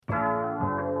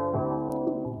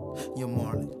Yo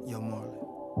Marley.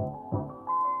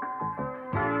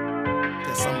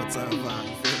 That summertime vibe,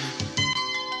 you feel me?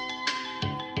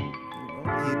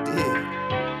 You did.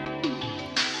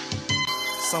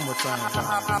 Summertime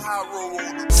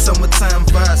vibe. Summertime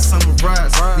vibe, summer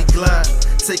rise. We glide,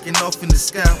 taking off in the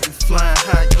sky, we flying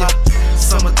high, yeah.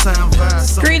 Summertime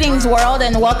vibe. Greetings, world,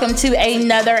 and welcome to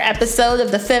another episode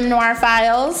of the Femme Noir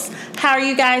Files. How are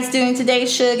you guys doing today,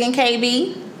 Suge and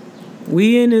KB?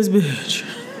 We in this bitch.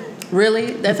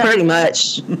 Really? That's how Pretty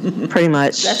much.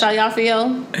 That's how y'all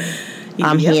feel?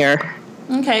 I'm here.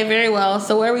 Okay, very well.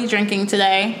 So where are we drinking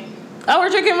today? Oh, we're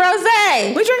drinking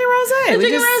rosé. We're drinking rosé. We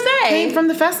just rosé. Came from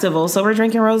the festival, so we're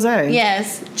drinking rosé.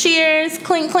 Yes. Cheers.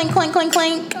 Clink, clink, clink, clink,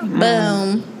 clink.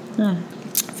 Boom.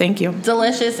 Thank you.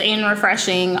 Delicious and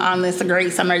refreshing on this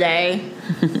great summer day.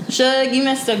 Suge, you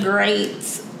missed a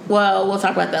great... Well, we'll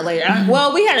talk about that later.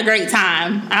 Well, we had a great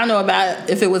time. I don't know about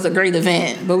if it was a great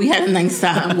event, but we had a nice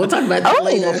time. We'll talk about that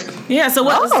later. Yeah, so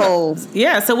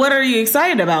what are you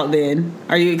excited about then?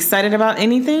 Are you excited about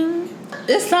anything?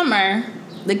 This summer,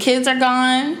 the kids are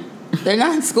gone. They're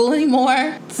not in school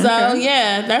anymore. So,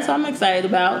 yeah, that's what I'm excited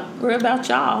about. What about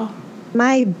y'all?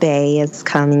 My bae is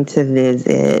coming to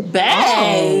visit. Bae?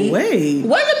 Oh, wait.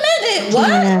 Wait a minute. What?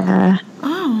 Yeah.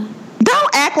 Oh. Don't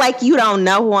act like you don't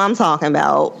know who I'm talking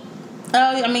about.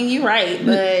 Oh, I mean, you're right,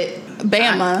 but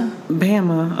Bama.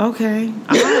 Okay.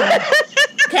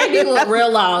 Can't be look real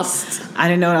lost. I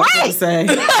didn't know what I was going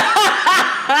to say.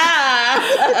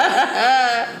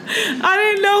 I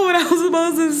didn't know what I was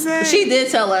supposed to say. She did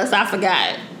tell us. I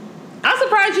forgot. I'm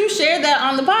surprised you shared that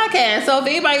on the podcast. So if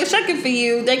anybody is checking for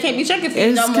you, they can't be checking for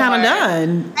you no more. It's kind of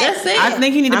done. That's it. I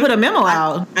think you need to put a memo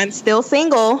out. I'm still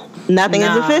single. Nothing is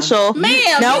official.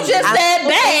 Ma'am, you just said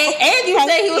bae, and you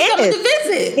said he was coming to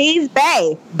visit. He's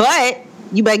bae. But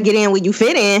you better get in where you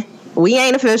fit in. We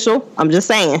ain't official. I'm just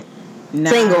saying.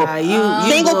 Single.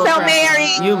 Single till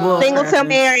married. Single till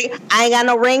married. I ain't got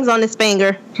no rings on this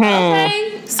finger.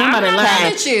 Okay. Somebody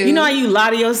lie. You know how you lie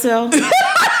to yourself?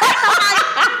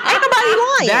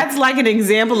 That's like an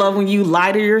example of when you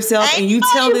lie to yourself and you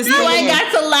tell this thing. You ain't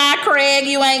got to lie, Craig.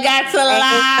 You ain't got to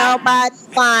lie. Ain't nobody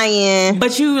lying.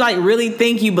 But you like really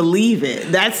think you believe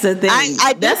it. That's the thing.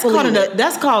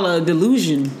 That's called a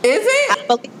delusion. Is it? I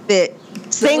believe it.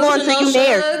 Single until you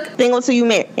married. Single until you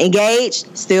married.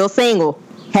 Engaged, still single.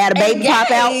 Had a baby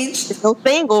pop out, still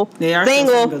single. They are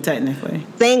single, technically.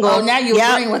 Single. Oh, now you're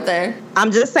agreeing with her. I'm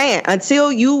just saying,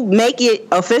 until you make it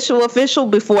official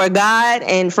before God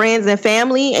and friends and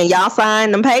family, and y'all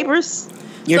sign them papers,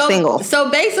 you're single. So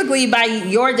basically, by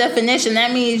your definition,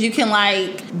 that means you can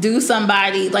like do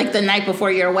somebody like the night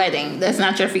before your wedding. That's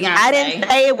not your fiance. I didn't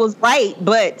say it was right,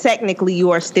 but technically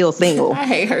you are still single. I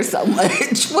hate her so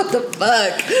much. What the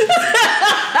fuck?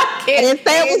 I didn't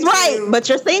say it was right, but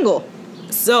you're single.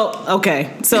 So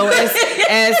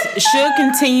as Suge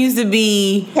continues to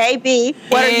be KB,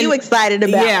 what are you excited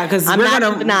about? Yeah, because we're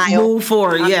gonna move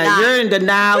forward. You're in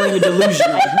denial and you're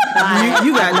delusional.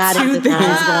 you got two things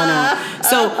going on.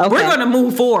 So we're gonna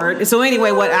move forward. So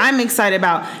anyway, what I'm excited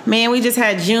about, man, we just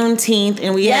had Juneteenth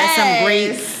and we had some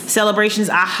great celebrations.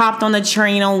 I hopped on the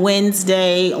train on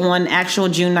Wednesday on actual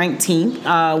June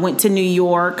 19th. Went to New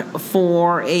York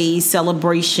for a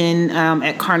celebration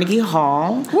at Carnegie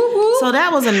Hall. Woo-hoo. So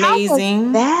that was amazing.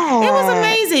 It was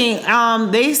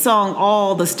amazing. They sung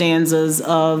all the stanzas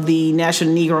of the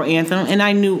National Negro Anthem, and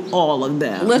I knew all of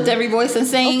them. Lift every voice and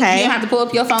sing. You didn't have to pull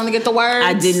up your phone to get the words.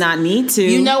 I did not need to.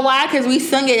 You know why? Because we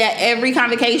sung it at every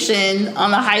convocation on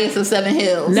the highest of 7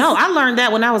 hills. No, I learned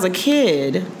that when I was a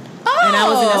kid. And I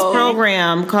was in this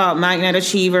program called Magnet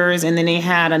Achievers, and then they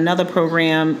had another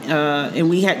program,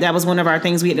 and that was one of our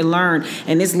things we had to learn.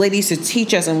 And this lady used to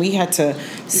teach us, and we had to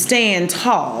stand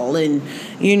tall, and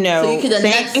so you could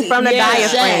stand from the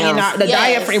diaphragm.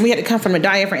 Diaphragm. We had to come from the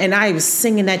diaphragm, and I was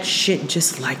singing that shit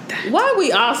just like that. Why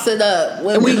we all sit up?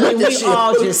 When we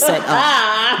all just sat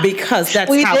up because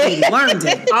that's how we learned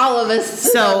it. All of us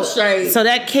sit up straight. So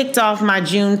that kicked off my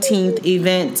Juneteenth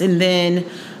event, and then.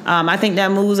 I think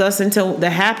that moves us into the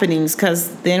happenings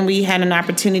because then we had an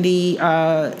opportunity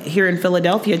here in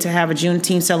Philadelphia to have a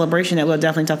Juneteenth celebration that we'll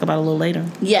definitely talk about a little later.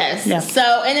 Yes. Yeah.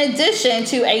 So in addition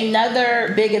to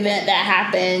another big event that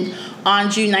happened on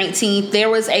June 19th,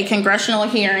 there was a congressional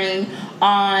hearing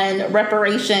on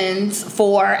reparations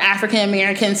for African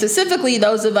Americans, specifically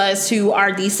those of us who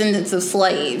are descendants of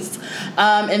slaves.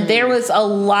 And there was a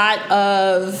lot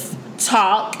of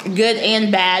talk, good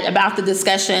and bad, about the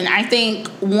discussion. I think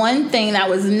one thing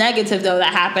that was negative, though,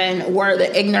 that happened were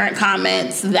the ignorant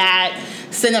comments that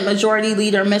Senate Majority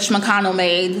Leader Mitch McConnell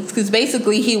made, because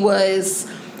basically he was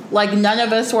like none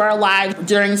of us were alive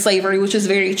during slavery, which is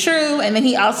very true. And then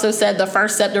he also said the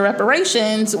first step to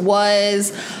reparations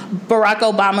was Barack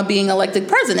Obama being elected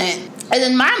president. And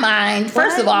in my mind,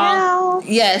 first of all,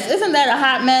 yes, isn't that a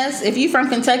hot mess? If you from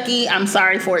Kentucky, I'm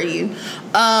sorry for you,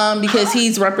 because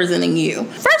he's representing you.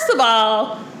 First of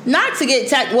all, not to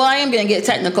get I am going to get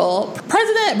technical.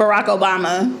 President Barack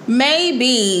Obama may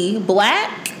be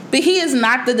black, but he is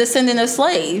not the descendant of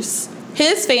slaves.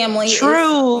 His family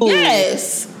True.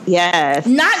 Yes.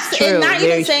 Not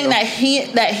even saying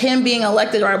that him being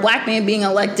elected or a black man being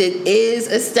elected is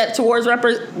a step towards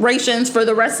reparations for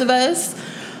the rest of us.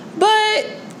 But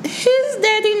his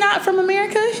daddy not from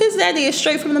America. His daddy is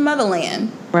straight from the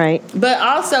motherland. Right. But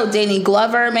also Danny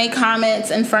Glover made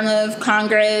comments in front of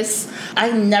Congress.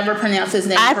 I never pronounce his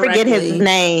name correctly. I forget his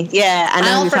name. Yeah, I know. I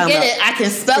don't forget it. I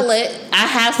can spell it. I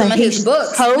have some of his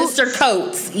books. Coates? Mr.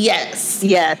 Coates. Yes.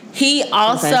 Yes. He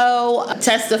also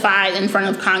testified in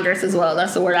front of Congress as well.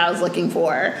 That's the word I was looking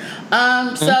for.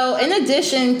 So in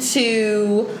addition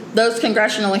to those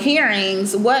congressional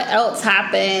hearings, what else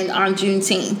happened on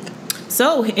Juneteenth?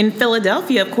 So in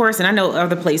Philadelphia, of course, and I know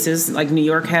other places like New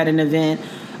York had an event.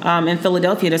 In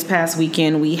Philadelphia this past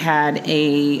weekend, we had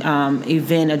a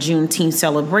Juneteenth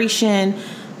celebration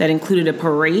that included a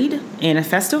parade and a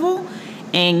festival.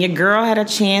 And your girl had a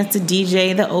chance to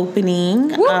DJ the opening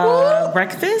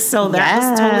breakfast. So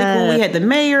that was totally cool. We had the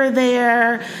mayor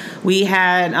there. We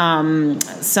had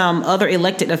some other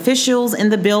elected officials in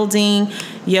the building.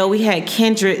 We had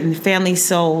Kendrick and Family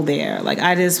Soul there. Like,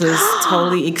 I just was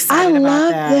totally excited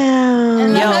about that.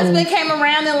 And the husband came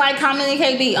around and like, how many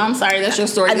KB? I'm sorry, that's your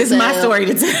story. This is my story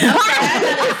to tell. Okay,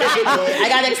 I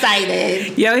got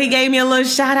excited. He gave me a little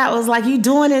shout out. Was like, you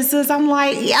doing it, sis? I'm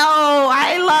like,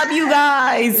 I love you guys.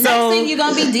 Next thing you're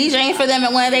gonna be DJing for them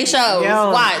at one of their shows.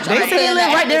 Watch. They say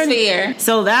right there.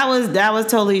 So that was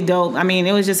totally dope. I mean,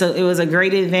 it was just it was a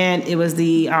great event. It was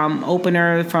the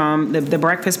opener from the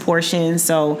breakfast portion.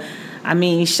 So, I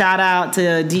mean, shout out to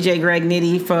DJ Greg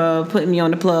Nitty for putting me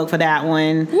on the plug for that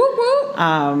one. Whoop, whoop.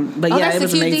 But yeah, it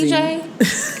was amazing.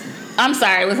 DJ? I'm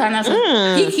sorry, was I not?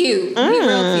 He cute. He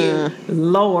real cute.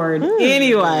 Lord.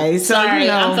 Anyway, so sorry,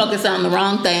 I'm focused on the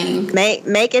wrong thing.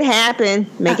 Make it happen.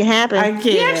 Make it happen. I can't.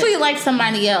 He actually likes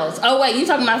somebody else. Oh wait, you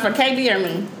talking about for KB or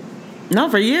me? No,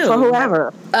 for you. For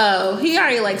whoever. Oh, he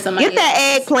already likes somebody else. Get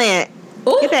that eggplant.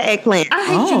 Ooh, get that eggplant. I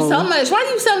hate you so much. Why are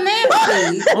you so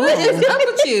nasty? What is up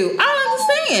with you? I don't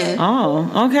understand.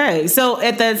 Oh, okay. So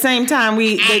at the same time,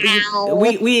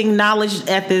 we acknowledged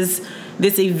at this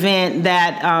event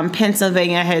that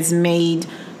Pennsylvania has made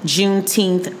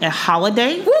Juneteenth a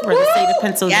holiday for the state of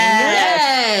Pennsylvania.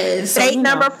 Yes. State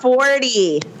number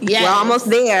 40. Yes. We're almost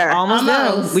there. Almost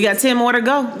there. We got 10 more to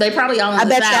go. They probably all in I the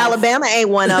bet South. you Alabama ain't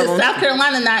one of them. South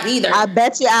Carolina not either. I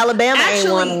bet you Alabama ain't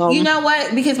one of them. You know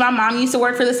what? Because my mom used to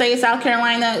work for the state of South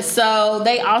Carolina, so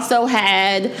they also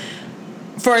had,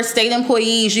 for state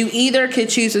employees, you either could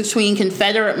choose between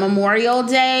Confederate Memorial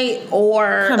Day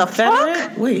or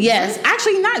Confederate? Wait. Yes,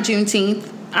 actually not Juneteenth.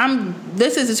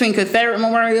 This is between Confederate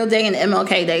Memorial Day and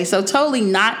MLK Day, so totally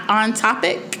not on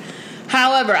topic.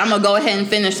 However, I'm gonna go ahead and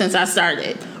finish since I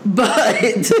started. But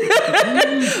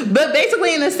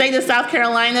basically, in the state of South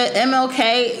Carolina,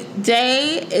 MLK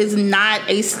Day is not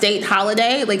a state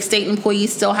holiday. Like, state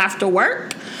employees still have to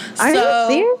work. Are you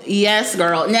serious? Yes,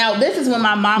 girl. Now, this is when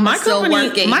my mom was still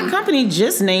working. My company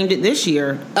just named it this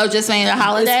year. Oh, just made it a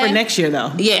holiday? It's for next year,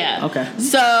 though. Yeah. Okay.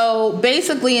 So,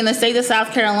 basically, in the state of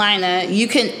South Carolina, you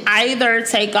can either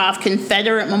take off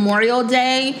Confederate Memorial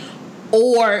Day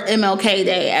or MLK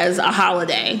Day as a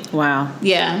holiday. Wow.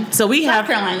 Yeah. So we South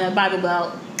Carolina, Bible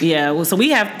Belt. Yeah. Well, so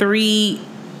we have 3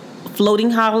 floating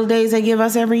holidays they give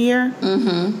us every year.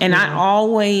 Mm-hmm. And I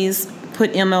always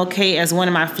put MLK as one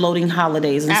of my floating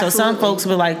holidays. And Absolutely. so some folks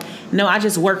were like, no, I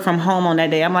just work from home on that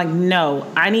day. I'm like, no,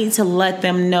 I need to let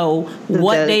them know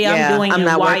what day I'm doing and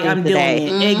why I'm today.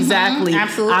 doing it. Mm-hmm. Exactly.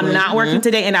 Absolutely. I'm not working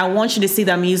today, and I want you to see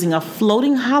that I'm using a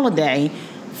floating holiday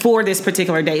for this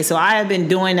particular day. So I have been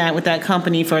doing that with that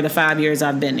company for the 5 years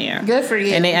I've been there. Good for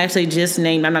you. And they actually just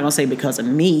named, I'm not going to say because of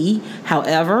me.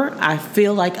 However, I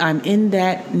feel like I'm in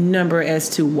that number as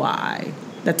to why.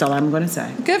 That's all I'm going to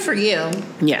say. Good for you.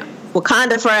 Yeah.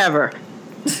 Wakanda forever.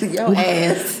 Your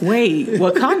ass. Wait,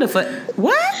 Wakanda for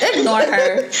what? Ignore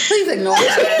her. Please ignore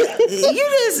her. You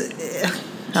just...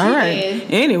 All right.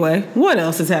 Anyway, what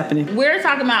else is happening? We're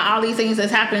talking about all these things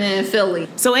that's happening in Philly.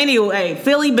 So anyway,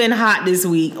 Philly been hot this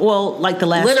week. Well, like the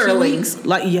last 2 weeks.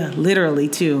 Literally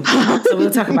too. So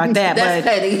we'll talk about that. That's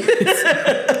petty.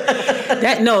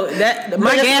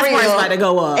 my gas price about to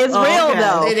go up. It's real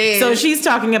though. It is. So she's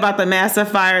talking about the massive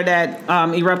fire that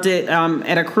erupted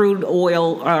at a crude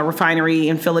oil refinery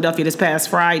in Philadelphia this past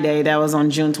Friday. That was on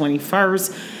June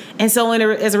 21st. And so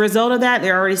as a result of that,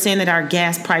 they're already saying that our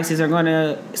gas prices are going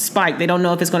to spike. They don't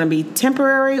know if it's going to be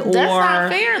temporary or that's not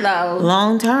fair, though.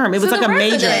 Long term. It was like a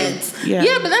major.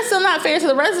 Yeah, but that's still not fair to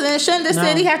the residents. Shouldn't the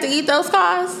city have to eat those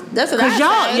costs? That's what I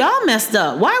say. Y'all messed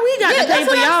up. Why we got to pay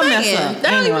for y'all mess up?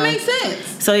 That don't even make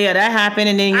sense. So yeah, that happened,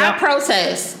 and then I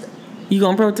protest. You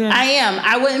gonna protest? I am.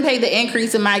 I wouldn't pay the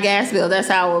increase in my gas bill. That's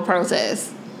how I would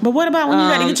protest. But what about when you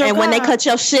got to get your and car? when they cut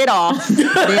your shit off?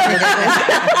 Well,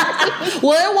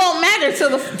 it won't matter to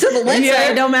the winter.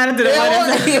 Yeah, it don't matter to the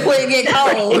winter. When it get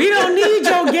cold. We don't need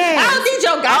your gas. I don't need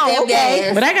your goddamn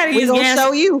gas. But I got to use gas.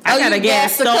 Show you. I got a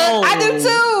gas stove. I do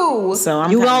too. So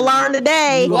you gonna learn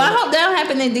today. Well, I hope that don't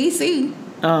happen in DC.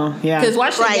 Oh yeah. Because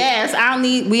watch the gas.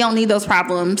 We don't need those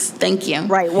problems. Thank you.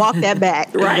 Right. Walk that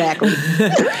back. Exactly.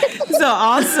 So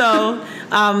also.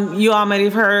 You all might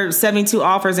have heard 72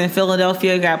 officers in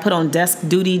Philadelphia got put on desk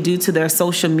duty due to their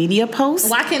social media posts.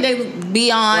 Why can't they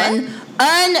be on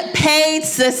unpaid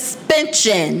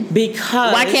suspension?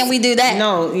 Because why can't we do that?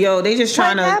 No, they just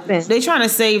trying to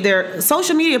save their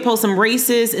social media posts, some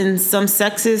racist and some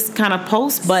sexist kind of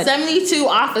posts. But 72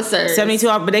 officers,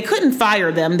 but they couldn't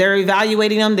fire them. They're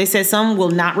evaluating them. They said some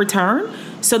will not return.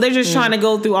 So they're just trying to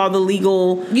go through all the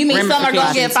legal. You mean some are going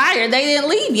to get fired? They didn't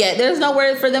leave yet. There's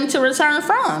nowhere for them to return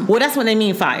from. Well, that's what they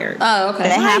mean fired. Oh, okay.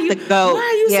 They have to go. Why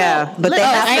are you but they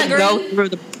have to go through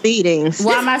the proceedings.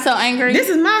 Why am I so angry? This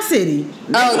is my city.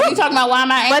 Oh, you talking about why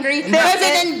am I angry? Because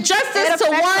an injustice to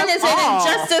one is an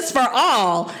injustice for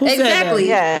all. Exactly.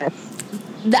 Yes.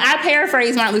 I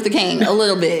paraphrase Martin Luther King a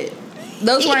little bit.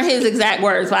 Those weren't his exact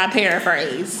words, but I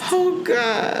paraphrase. Oh,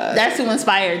 God. That's who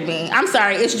inspired me. I'm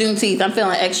sorry, it's Juneteenth. I'm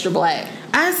feeling extra black.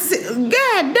 I see. God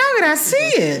dang it, I see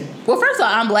it. Well, first of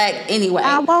all, I'm black anyway.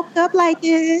 I woke up like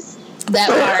this.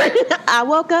 That part. I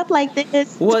woke up like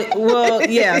this. Well,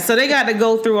 yeah. So they got to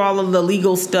go through all of the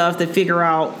legal stuff to figure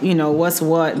out, what's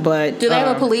what. But do they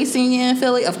have a police union in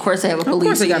Philly? Of course they have a police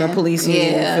union. Of course they got a police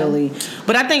union in Philly.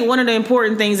 But I think one of the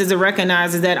important things is to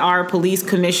recognize is that our police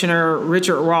commissioner,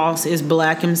 Richard Ross, is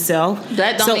black himself.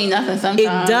 That don't mean nothing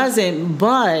sometimes. It doesn't,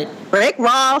 but... Rick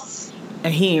Ross.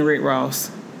 And he ain't Rick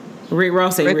Ross. Rick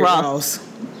Ross ain't Rick Ross.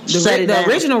 The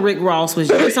original Rick Ross was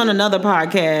just on another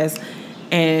podcast...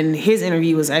 And his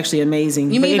interview was actually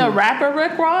amazing. You mean the rapper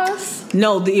Rick Ross?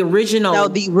 No, the original. No,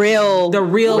 the real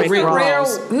Rick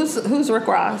Ross. Who's Rick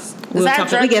Ross? We're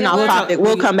getting off topic.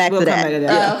 We'll come back to that.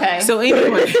 Oh, okay. So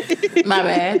anyway, my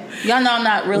bad. Y'all know I'm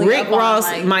not really. Rick Ross.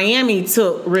 Miami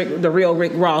took the real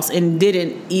Rick Ross and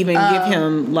didn't even give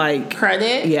him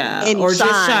credit. Yeah, and or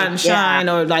shine,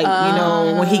 or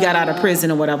when he got out of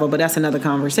prison or whatever. But that's another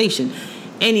conversation.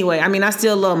 Anyway, I mean, I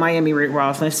still love Miami Rick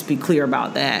Ross. Let's be clear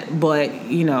about that. But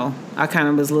I kind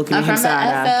of was looking at him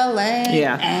side eye.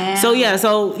 Yeah.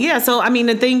 So I mean,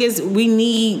 the thing is, we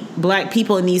need black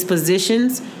people in these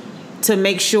positions to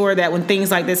make sure that when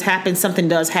things like this happen, something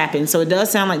does happen. So it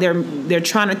does sound like they're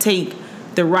trying to take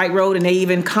the right road, and they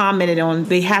even commented on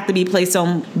they have to be placed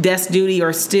on desk duty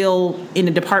or still in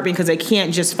the department because they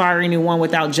can't just fire anyone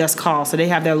without just cause. So they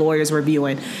have their lawyers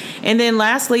reviewing. And then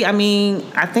lastly, I mean,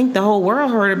 I think the whole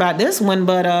world heard about this one,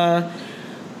 but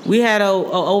we had a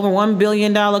over $1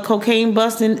 billion cocaine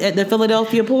bust at the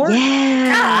Philadelphia port.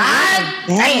 Yeah. God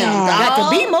damn, dog. Got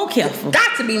to be more careful.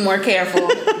 Got to be more careful.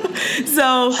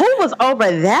 So who was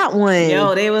over that one?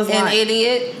 Yo, they was an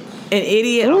idiot. An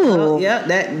idiot. Yeah,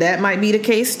 that might be the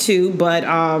case too. But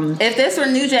if this were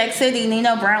New Jack City,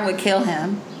 Nino Brown would kill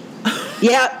him.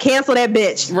 Yeah, cancel that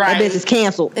bitch. Right. That bitch is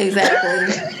canceled.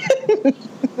 Exactly.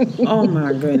 Oh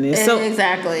my goodness. So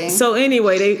exactly. So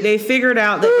anyway, they figured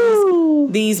out that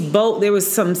these boats. There was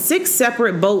some 6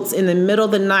 separate boats in the middle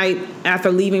of the night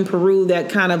after leaving Peru that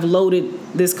kind of loaded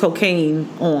this cocaine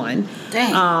on.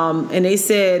 Dang. And they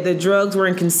said the drugs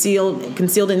were concealed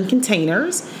in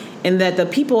containers. And that the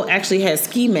people actually had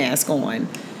ski masks on.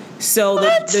 So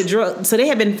the drug. So they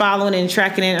had been following and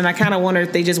tracking it, and I kind of wonder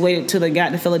if they just waited till they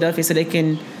got to Philadelphia so they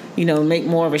can, make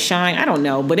more of a shine. I don't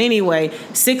know, but anyway,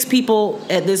 6 people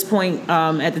at this point,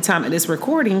 at the time of this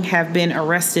recording, have been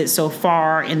arrested so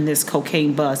far in this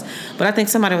cocaine bust. But I think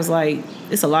somebody was like,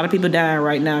 "It's a lot of people dying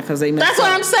right now because they." That's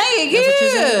what I'm saying.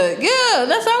 Yeah,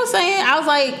 that's what I was saying. I was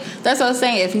like, that's what I was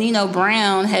saying. If Nino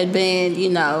Brown had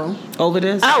been, over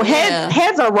this. Oh,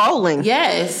 heads are rolling.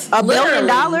 Yes, $1 billion.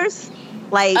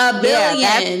 Like $1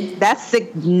 billion. That's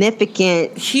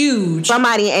significant. Huge.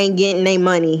 Somebody ain't getting their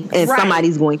money, and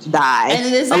somebody's going to die.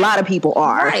 And a lot of people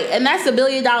are. Right, and that's $1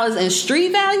 billion in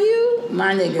street value,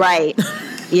 my nigga. Right.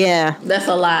 Yeah. That's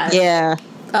a lot. Yeah.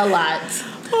 A lot.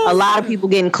 A lot of people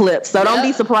getting clipped. So don't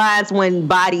be surprised when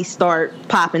bodies start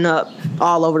popping up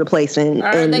all over the place.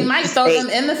 Or they might throw them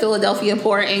in the Philadelphia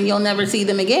port and you'll never see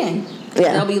them again.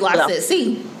 Yeah. They'll be lost at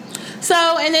sea.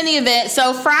 So in any event,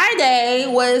 Friday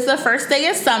was the first day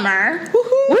of summer.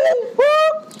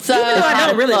 So I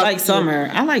don't really like summer.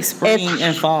 I like spring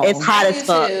and fall. It's hot as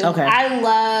fuck. Okay. I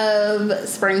love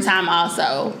springtime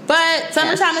also. But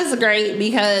summertime is great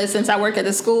because since I work at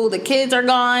a school, the kids are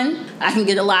gone. I can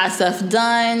get a lot of stuff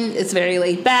done. It's very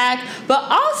laid back. But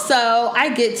also,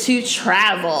 I get to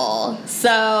travel.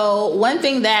 So one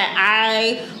thing that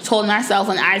I told myself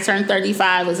when I turned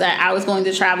 35 was that I was going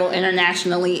to travel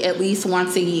internationally at least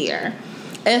once a year.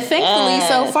 And thankfully,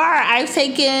 so far, I've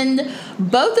taken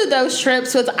both of those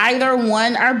trips with either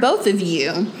one or both of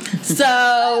you.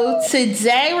 So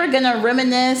today we're going to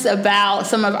reminisce about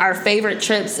some of our favorite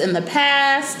trips in the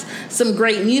past, some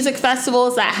great music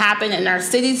festivals that happen in our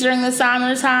cities during the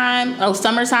summertime.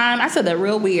 I said that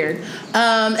real weird.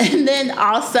 And then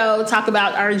also talk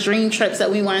about our dream trips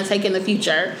that we want to take in the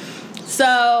future.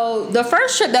 So the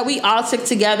first trip that we all took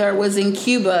together was in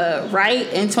Cuba, right?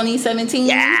 In 2017?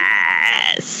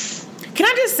 Yes. Can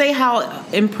I just say how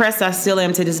impressed I still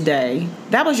am to this day?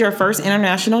 That was your first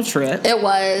international trip. It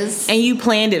was. And you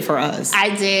planned it for us.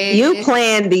 I did. You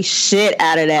planned the shit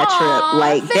out of that trip.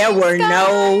 Like,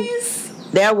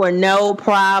 there were no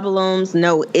problems,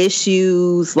 no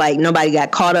issues. Like, nobody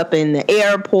got caught up in the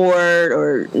airport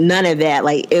or none of that.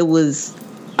 Like, it was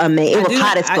amazing. It was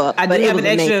hot as fuck. I do have an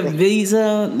extra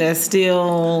visa that's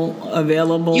still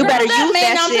available. You better use that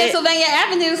man shit. On Pennsylvania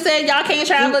Avenue said y'all can't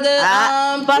travel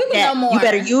to Cuba no more. You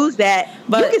better use that.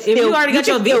 But if you already got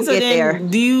your visa,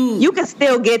 then you can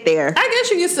still get there. I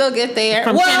guess you can still get there.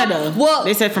 From Canada. Well,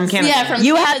 they said from Canada. Yeah, from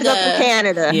you Canada. have to go to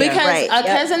Canada. Yeah.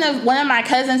 Because one of my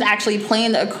cousins actually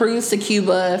planned a cruise to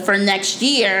Cuba for next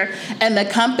year, and the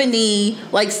company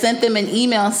sent them an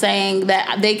email saying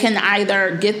that they can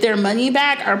either get their money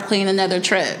back or plan another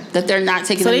trip, that they're not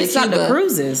taking them to Cuba. So they stopped the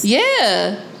cruises?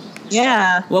 Yeah.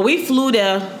 Yeah. Well, we flew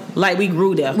there like we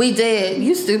grew there. We did.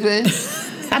 You stupid.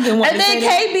 I've been wanting and then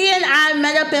KB and I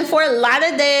met up in Fort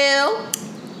Lauderdale.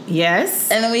 Yes.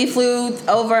 And then we flew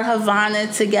over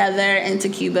Havana together into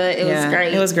Cuba. It was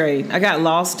great. It was great. I got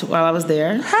lost while I was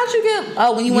there. How'd you get...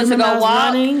 Oh, when you went to go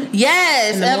walk?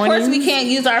 Yes. And of course, we can't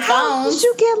use our phones. How did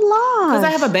you get lost? Because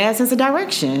I have a bad sense of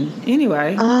direction.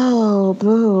 Anyway. Oh,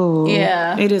 boo.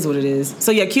 Yeah. It is what it is.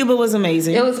 So, yeah, Cuba was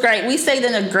amazing. It was great. We stayed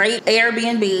in a great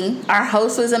Airbnb. Our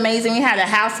host was amazing. We had a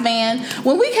houseman.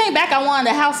 When we came back, I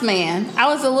wanted a houseman.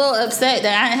 I was a little upset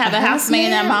that I didn't have a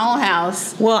houseman at my own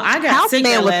house. Well, I got sick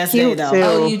that last day, though.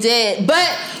 Oh, you did. But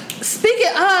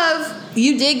speaking of,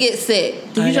 you did get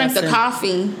sick. Did you drink the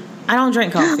coffee? I don't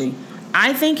drink coffee.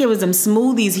 I think it was them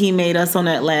smoothies he made us on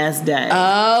that last day.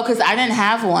 Oh, because I didn't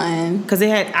have one. Because it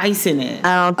had ice in it.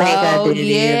 I don't think I did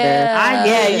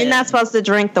either. You're not supposed to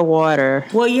drink the water.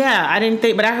 Well, yeah, I didn't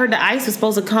think, but I heard the ice was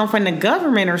supposed to come from the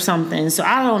government or something. So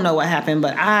I don't know what happened,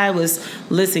 but I was,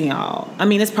 listen, y'all. I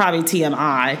mean, it's probably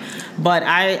TMI, but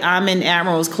I'm in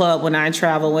Admiral's Club when I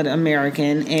travel with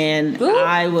American, and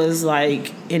I was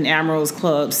in Admiral's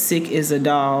Club, sick as a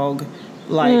dog.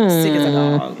 Sick as a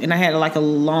dog. And I had a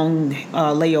long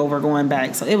layover going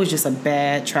back. So it was just a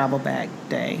bad travel back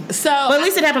day. But at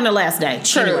least it happened the last day.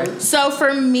 True. Anyway. So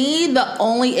for me, the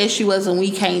only issue was when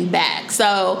we came back.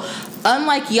 So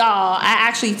unlike y'all, I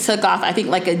actually took off, I think,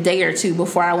 a day or two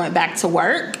before I went back to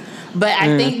work. But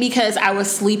I think because I was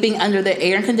sleeping under the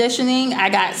air conditioning, I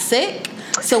got sick.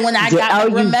 So when I got I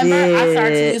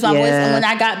started to use my voice. And when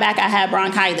I got back, I had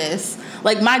bronchitis.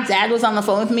 My dad was on the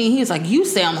phone with me. He was like, "You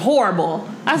sound horrible."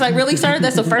 I was like, "Really, sir?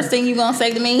 That's the first thing you're going to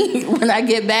say to me when I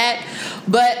get back?"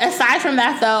 But aside from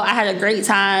that, though, I had a great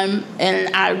time,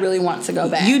 and I really want to go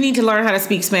back. You need to learn how to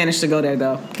speak Spanish to go there,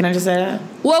 though. Can I just say that?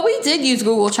 Well, we did use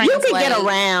Google Translate. You can get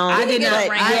around.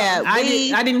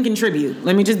 I didn't contribute.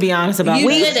 Let me just be honest about that.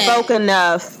 We spoke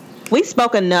enough. We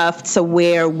spoke enough to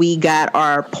where we got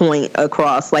our point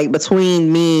across,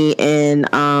 between me and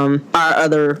our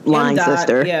other line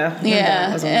sister. Yeah.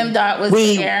 M-Dot was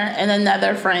there, and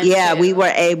another friend. Yeah, too. we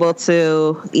were able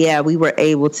to. Yeah, we were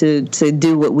able to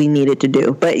do what we needed to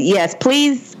do. But yes,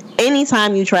 please,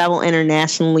 anytime you travel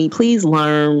internationally, please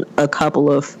learn a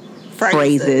couple of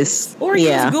phrases. Or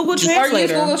use Google Translate.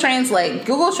 Google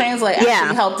Translate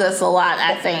actually helped us a lot,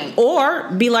 I think. Or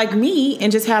be like me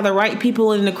and just have the right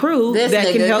people in the crew that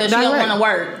can help direct. She don't want to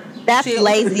work. That's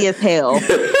lazy as hell.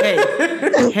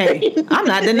 Hey, I'm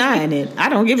not denying it. I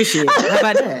don't give a shit. How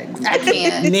about that? I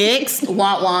can't. Next.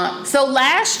 Want. So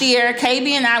last year, KB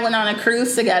and I went on a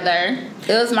cruise together.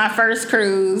 It was my first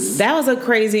cruise. That was a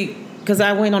crazy... because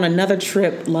I went on another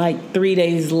trip like 3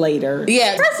 days later.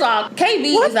 Yeah, first of all,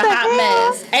 KB is a hot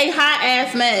mess. A hot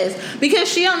ass mess.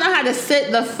 Because she don't know how to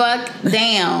sit the fuck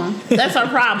down. That's her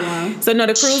problem. So, no,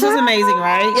 the cruise was amazing,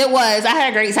 right? It was. I had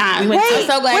a great time. Wait, I'm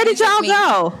so glad where did y'all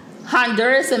go?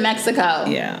 Honduras and Mexico.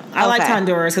 Yeah. I liked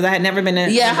Honduras because I had never been in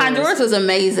Honduras was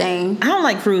amazing. I don't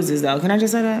like cruises, though. Can I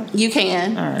just say that? You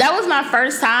can. Right. That was my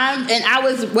first time, and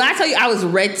when I tell you I was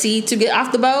ready to get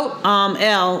off the boat.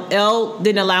 L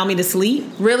didn't allow me to sleep.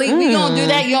 Really? You don't do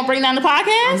that? You don't bring down the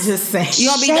podcast? I'm just saying. You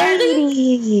don't be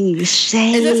dirty?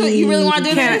 Shady. Is this what you really want to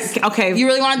do this? Okay. You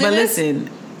really want to do this? But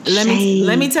listen,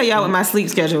 let me tell y'all what my sleep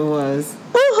schedule was.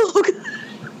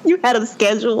 You had a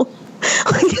schedule.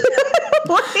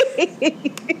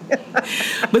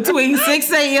 Between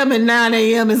 6 a.m. and 9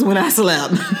 a.m. is when I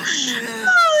slept. Oh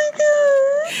my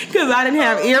god! Because I didn't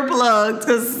have earplugs.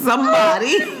 Because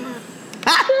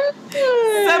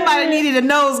somebody needed a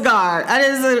nose guard.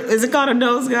 Is it called a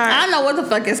nose guard? I don't know what the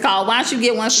fuck it's called. Why don't you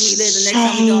get one for me the next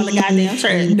time we go on the goddamn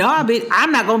trip? No,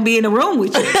 I'm not gonna be in the room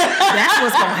with you. That's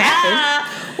what's gonna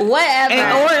happen. Whatever.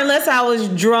 Or unless I was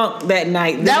drunk that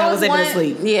night, then I was able to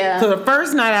sleep. Yeah. So the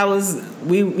first night it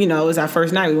was our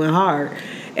first night. We went hard,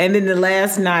 and then the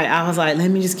last night I was like, let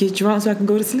me just get drunk so I can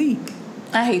go to sleep.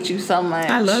 I hate you so much.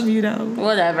 I love you though.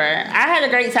 Whatever. I had a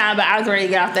great time, but I was ready to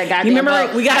get off that goddamn boat.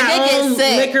 Remember, we got our own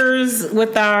liquors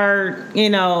with our,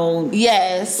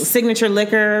 yes, signature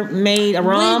liquor made a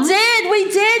rum. We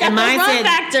did. And at the rum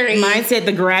factory. Mine said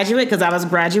The Graduate because I was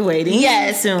graduating.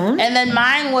 Yes. Soon. And then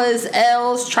mine was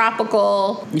L's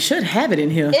Tropical. You should have it in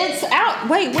here. It's out.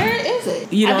 Wait, where is it?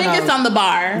 I think it's on the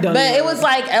bar. But it was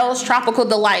like L's Tropical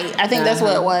Delight. I think that's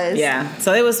what it was. Yeah.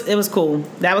 So it was cool.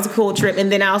 That was a cool trip. And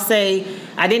then I'll say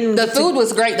the food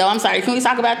was great though. I'm sorry. Can we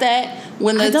talk about that?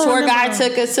 When the tour guide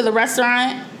took us to the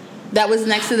restaurant that was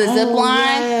next to the zip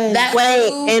line. Yes.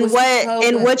 That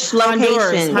in which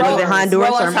location? Was it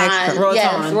Honduras or Mexico?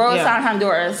 Yes, Roatan,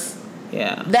 Honduras.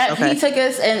 Yeah. He took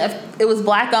us, and it was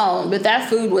black owned, but that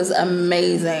food was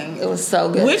amazing. It was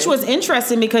so good. Which was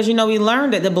interesting because we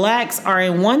learned that the blacks are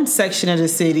in one section of the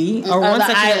city or one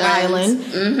section of the island,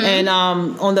 and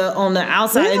on the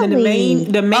outside, and then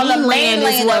the mainland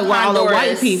is where all the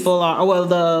white people are. Well,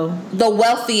 the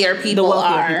wealthier people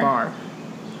are.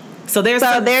 So there's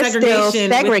still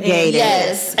segregated.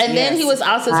 Yes, and then he was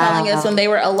also telling us when they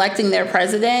were electing their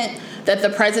president that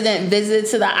the president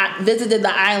visited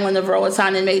the island of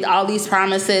Roatan and made all these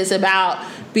promises about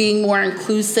being more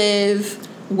inclusive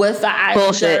with the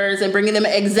Islanders and bringing them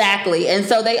exactly. And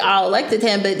so they all elected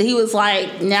him, but he was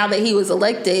like, now that he was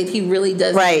elected, he really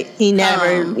doesn't. Right. He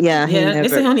never.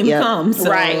 This don't even come. So.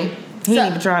 Right. He ain't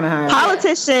even trying to hire.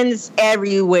 Politicians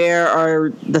everywhere are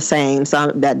the same,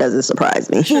 so that doesn't surprise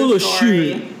me. Full of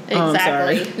shit.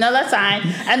 Exactly. No, that's fine.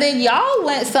 And then y'all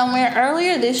went somewhere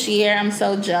earlier this year. I'm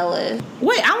so jealous.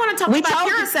 Wait, I want to talk about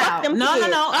Curacao. No.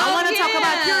 I want to talk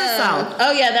about Curacao.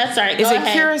 Oh yeah, that's right. Go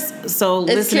ahead. Curacao?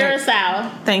 It's Curacao.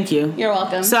 Thank you. You're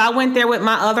welcome. So I went there with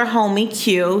my other homie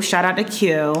Q. Shout out to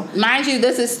Q. Mind you,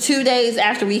 this is 2 days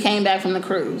after we came back from the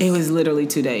cruise. It was literally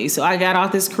 2 days. So I got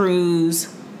off this cruise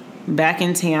back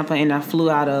in Tampa, and I flew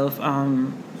out of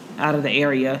the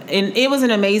area, and it was an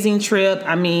amazing trip.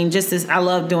 I mean, I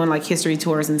love doing like history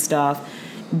tours and stuff.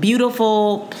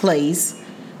 Beautiful place.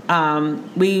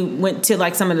 We went to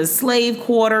like some of the slave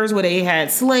quarters where they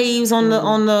had slaves on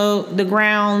the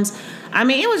grounds. I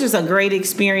mean, it was just a great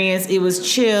experience. It was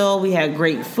chill. We had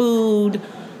great food.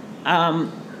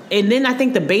 And then I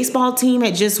think the baseball team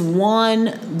had just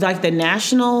won like the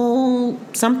national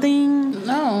something.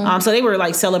 No. So they were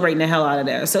like celebrating the hell out of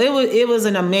there. So it was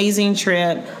an amazing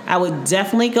trip. I would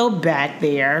definitely go back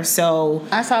there. So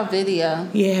I saw video.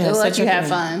 Yeah, it looked like you had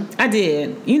fun. I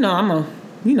did. I'm gonna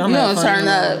turn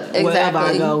up exactly wherever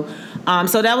I go.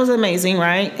 So that was amazing,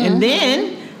 right? And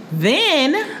then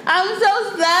I'm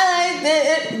so sad I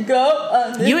didn't go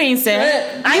on this You ain't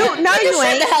sad. You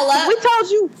ain't. The hell up. We told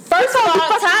you. First of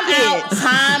all,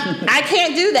 time. I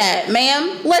can't do that,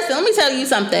 ma'am. Listen, let me tell you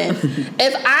something.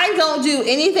 If I don't do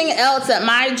anything else at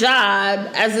my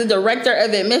job as the director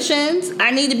of admissions,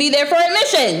 I need to be there for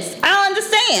admissions. I don't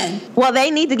understand. Well,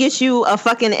 they need to get you a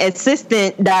fucking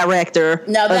assistant director.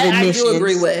 No, that of admissions. I do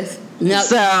agree with. No,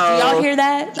 do y'all hear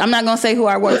that? I'm not gonna say who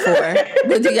I work for,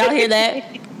 but do y'all hear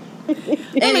that?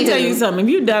 Let me tell you something.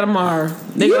 If you die tomorrow,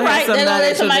 they're going to have somebody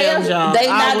at your damn job. They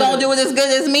not going to do it as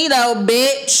good as me, though,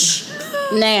 bitch.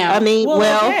 Now. I mean,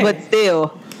 but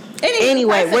still.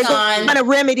 Anyway, we're going to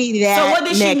remedy that. So what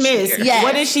did she miss? Yes.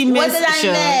 What did she miss? What did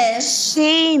I miss?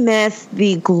 She missed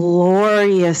the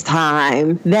glorious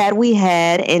time that we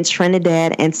had in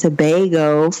Trinidad and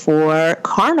Tobago for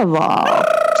Carnival.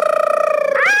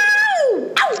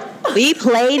 We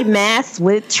played Mass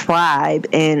with Tribe,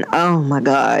 and oh my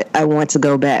God, I want to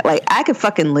go back. Like, I could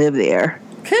fucking live there.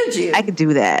 Could you? I could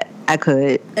do that. I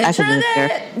could. And I could live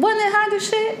there. Wasn't it hot as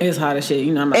shit? It's hot as shit.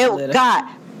 You know, I'm not gonna live there.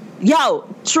 God.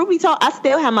 Yo, truth be told, I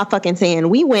still have my fucking tan.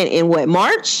 We went in what,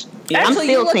 March? Yeah. Actually,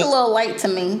 you look a little light to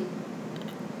me.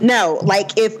 No,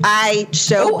 like if I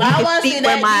show, I want to see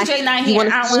that. DJ not here.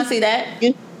 I want to see that.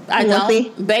 I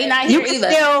don't. Bay not here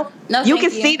either. You can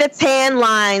see the tan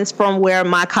lines from where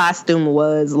my costume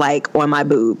was, like on my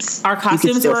boobs. Our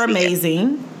costumes were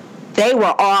amazing. They were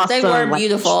awesome. They were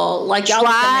beautiful. Like, y'all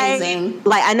look amazing.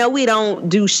 Like, I know we don't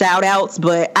do shout outs,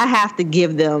 but I have to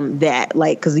give them that.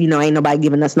 Like, because, you know, ain't nobody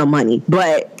giving us no money.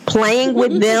 But playing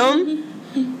with them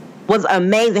was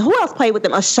amazing. Who else played with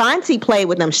them? Ashanti played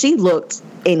with them. She looked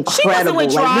incredible. She wasn't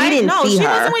with Tribe. We didn't see her. She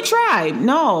wasn't with Tribe.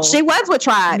 No. She was with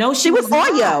Tribe. No, she was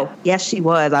Oyo. Yes, she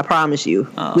was. I promise you.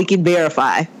 Oh. We can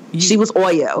verify. She was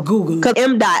Oyo. Google. Because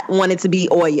M.Dot wanted to be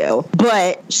Oyo.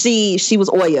 But she was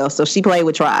Oyo, so she played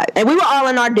with Tribe. And we were all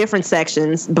in our different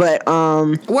sections, but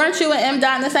weren't you and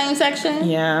M.Dot in the same section?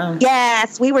 Yeah.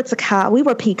 Yes, we were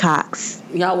peacocks.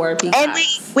 Y'all were peacocks.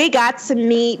 And we got to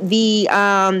meet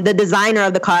the designer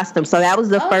of the costume. So that was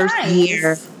the first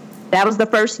year. That was the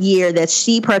first year that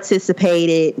she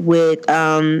participated with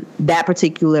that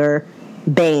particular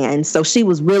band. So she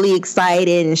was really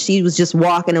excited, and she was just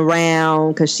walking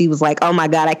around because she was like, oh my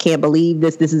God, I can't believe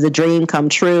this is a dream come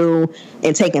true,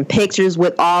 and taking pictures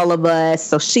with all of us.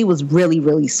 So she was really,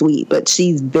 really sweet, but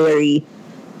she's very,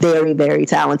 very, very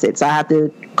talented. So I have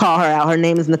to call her out. Her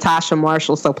name is Natasha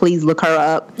Marshall, so please look her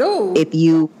up. Ooh. If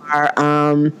you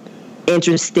are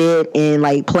interested in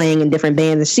like playing in different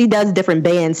bands. And she does different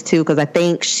bands too, because I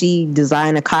think she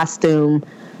designed a costume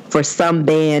for some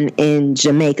band in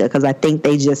Jamaica, because I think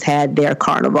they just had their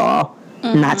carnival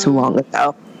not too long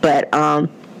ago. But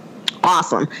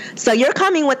awesome. So you're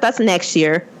coming with us next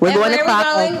year. We're going to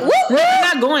Crop. We're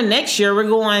not going next year. We're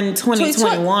going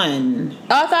 2021.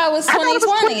 I thought it was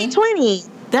 2020. 2020.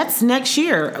 That's next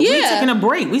year. Yeah. We're taking a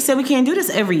break. We said we can't do this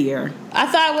every year. I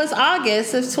thought it was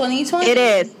August of 2020. It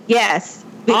is. Yes.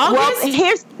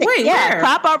 August? Well,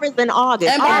 Crop Over is in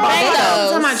August. And Barbados. I'm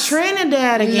talking about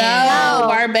Trinidad again. No,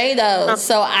 Barbados.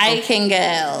 So I can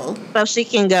go. So she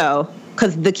can go,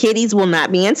 because the kiddies will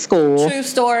not be in school. True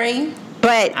story.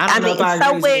 But I mean,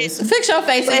 fix your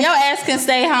face and your ass can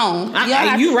stay home.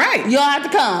 You're right. You don't have to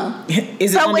come.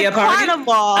 Is it gonna be a party?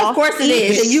 Carnival, of course it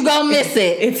is. And you gonna miss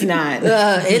it. It's not.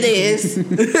 It is.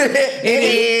 It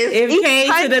is.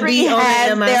 Each country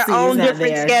has their own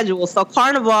different schedules. So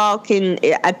Carnival can.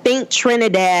 I think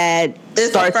Trinidad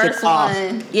starts it off.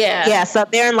 Yeah. Yeah. So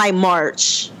they're in like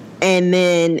March, and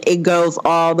then it goes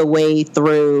all the way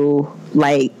through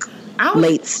like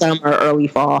late summer, early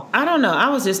fall. I don't know. I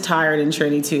was just tired in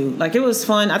Trinity too. Like, it was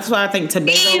fun. That's why I think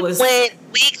Tobago was. We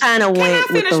kind of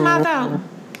went with the wrong.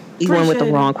 We went with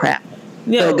the wrong crap.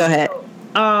 Yeah, go ahead.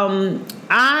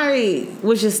 I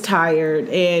was just tired,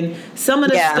 and some of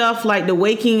the stuff, like the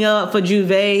waking up for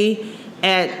Juve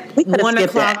at 1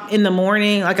 o'clock in the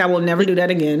morning, like I will never do that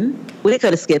again. We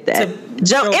could have skipped that.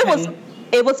 Joe,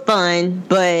 it was fun,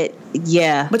 but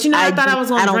yeah. But you know, I thought I was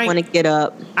going to drink. I don't want to get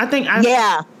up.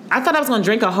 I thought I was going to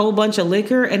drink a whole bunch of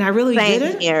liquor, and I really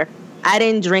didn't. Here. I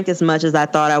didn't drink as much as I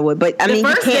thought I would, but I mean,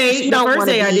 the first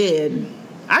day I did.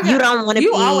 You don't want to be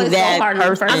that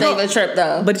person. First day of a trip,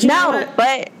 though. But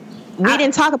but we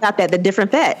didn't talk about that. The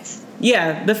different fets.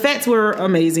 Yeah, the fets were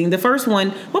amazing. The first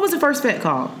one. What was the first fet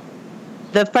called?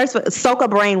 The first one, Soca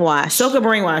Brainwash. Soca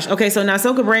Brainwash. Okay, so now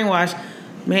Soca Brainwash.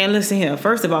 Man, listen here.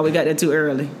 First of all, we got there too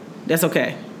early. That's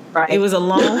okay. Right. It was a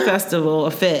long festival,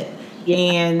 a fet. Yeah,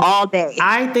 and all day.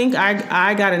 I think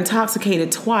I got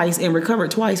intoxicated twice and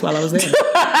recovered twice while I was there. Because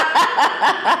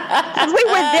we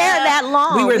were there that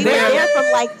long. We were there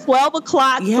from like 12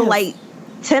 o'clock to like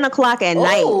 10 o'clock at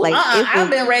night. Like I've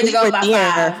been ready to go by 5.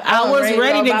 I was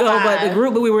ready to go, but the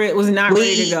group that we were with was not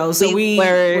ready to go. So we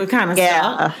were kind of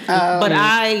stuck. But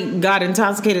I got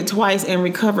intoxicated twice and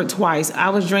recovered twice. I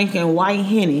was drinking white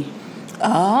Henny.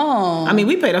 Oh, I mean,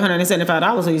 we paid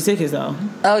 $175 for these tickets, though.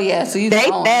 Oh yeah, so you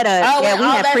fed us. We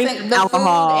had premium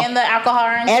alcohol and the alcohol.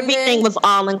 Everything was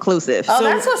all inclusive. Oh,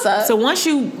 that's what's up. So once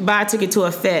you buy a ticket to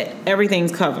a fet,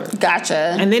 everything's covered. Gotcha.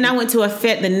 And then I went to a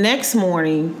fet the next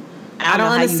morning. I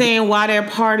don't understand why their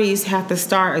parties have to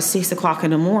start at 6 o'clock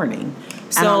in the morning.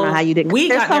 So I don't know how you did. We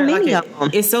got there so many of them.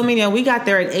 It's so many. We got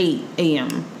there at 8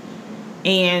 a.m.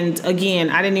 And again,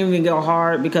 I didn't even go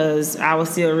hard because I was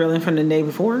still reeling from the day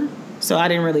before. so I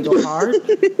didn't really go hard.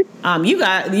 You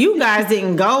guys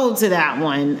didn't go to that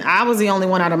one. I was the only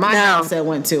one out of my house that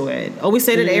went to it. Oh, we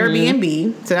stayed at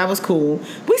Airbnb, so that was cool.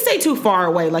 We stayed too far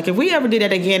away. Like if we ever did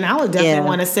that again, I would definitely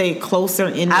want to stay closer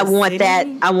in the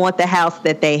city. I want the house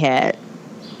that they had.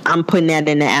 I'm putting that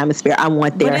in the atmosphere. I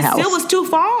want their house. But it still was too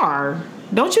far,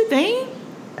 don't you think?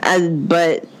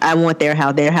 But I want their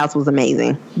house. Their house was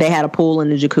amazing. They had a pool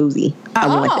and a jacuzzi. I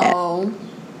want that.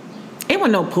 It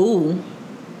wasn't no pool.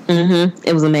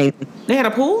 It was amazing. They had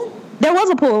a pool? There was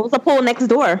a pool. It was a pool next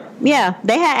door. Yeah,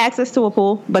 they had access to a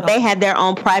pool, but they had their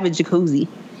own private jacuzzi.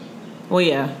 Well,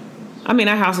 yeah. I mean,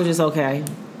 our house was just okay.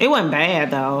 It wasn't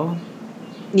bad, though.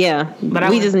 Yeah, but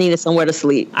we just needed somewhere to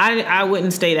sleep. I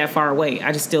wouldn't stay that far away.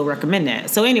 I just still recommend that.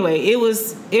 So anyway, it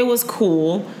was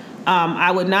cool.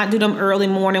 I would not do them early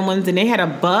morning ones. And they had a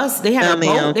bus. They had a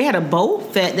boat. They had a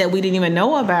boat that we didn't even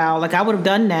know about. Like I would have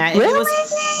done that. Really?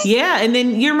 Yeah. And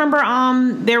then you remember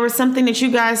there was something that you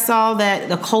guys saw, that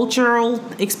the cultural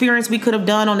experience we could have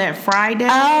done on that Friday.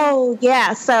 Oh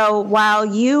yeah. So while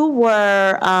you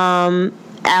were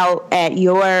out at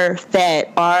your fete,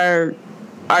 our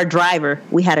driver,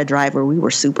 we had a driver. We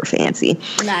were super fancy.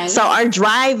 Nice. So our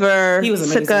driver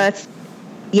took us.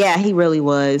 Yeah, he really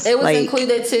was. It was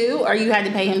included too, or you had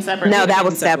to pay him separately? No, that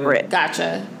was separate.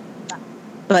 Gotcha.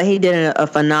 But he did a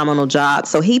phenomenal job.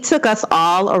 So he took us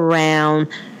all around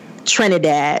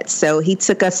Trinidad. So he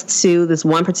took us to this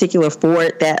one particular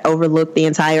fort that overlooked the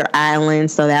entire island.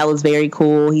 So that was very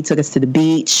cool. He took us to the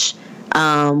beach.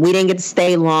 We didn't get to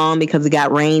stay long because it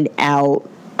got rained out.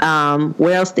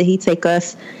 Where else did he take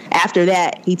us? After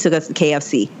that, he took us to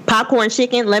KFC. Popcorn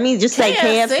chicken. Let me just say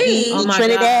KFC. Oh my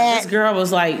Trinidad. God. This girl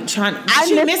was like trying.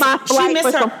 I missed my flight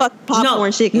for some fucking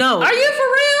popcorn chicken. No. Are you for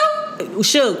real?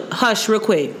 Suge, hush real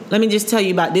quick. Let me just tell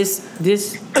you about this.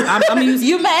 I'm using.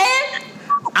 You mad?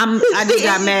 I just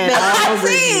got mad.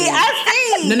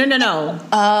 I see. No.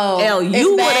 Oh, Elle,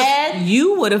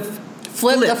 you would have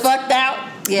flipped the fuck out.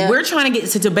 Yeah. We're trying to get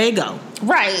to Tobago.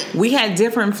 Right. We had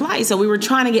different flights, so we were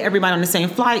trying to get everybody on the same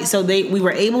flight. So we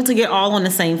were able to get all on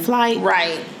the same flight.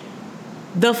 Right.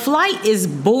 The flight is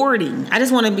boarding. I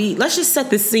just want to let's just set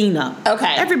the scene up.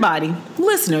 Okay. Everybody,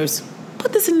 listeners,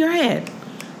 put this in your head.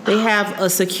 They have a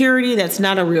security that's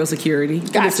not a real security.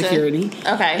 Gotcha. It's security.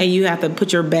 Okay. And you have to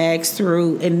put your bags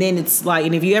through, and then it's like,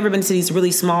 and if you've ever been to these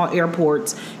really small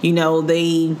airports,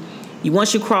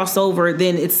 once you cross over,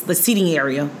 then it's the seating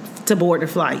area to board the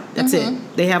flight. That's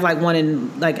it. They have like one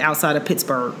in like outside of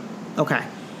Pittsburgh. Okay.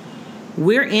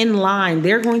 We're in line.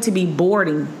 They're going to be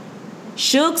boarding.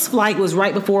 Suge's flight was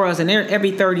right before us, and they're every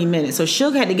 30 minutes. So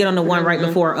Suge had to get on the one right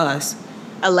before us.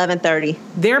 11:30.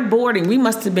 They're boarding. We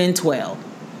must have been 12.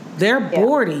 They're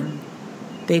boarding.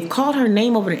 They've called her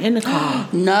name over the intercom.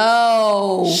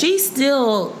 No. She's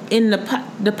still in the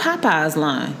Popeyes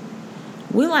line.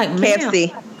 We're like, man.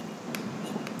 KFC.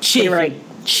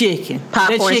 Chicken.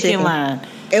 Popcorn the chicken line.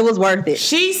 It was worth it.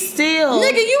 She's still.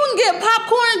 Nigga, you can get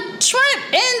popcorn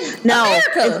shrimp in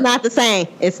America. No, it's not the same.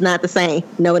 It's not the same.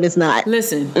 No, it is not.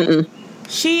 Listen.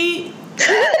 She.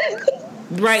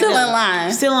 Right Still now, in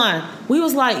line. Still in line. We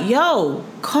was like, yo,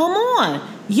 come on.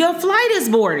 Your flight is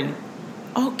boarding.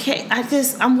 Okay,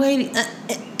 I'm waiting.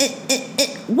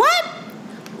 What?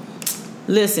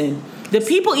 Listen, the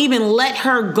people even let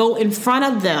her go in front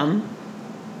of them.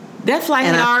 That flight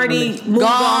had already moved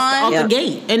off the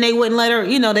gate, and they wouldn't let her,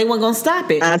 they weren't going to stop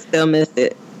it. I still missed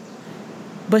it.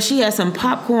 But she had some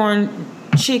popcorn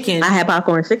chicken. I had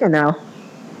popcorn chicken, though.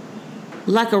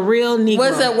 Like a real Negro.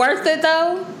 Was it worth it,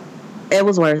 though? It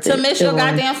was worth it. To miss your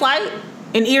goddamn flight?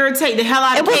 And irritate the hell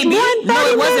out of KB? No,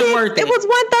 it wasn't worth it. It was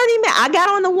 1:30 minutes. I got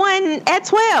on the one at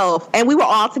 12, and we were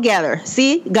all together.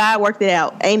 See? God worked it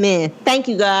out. Amen. Thank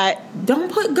you, God.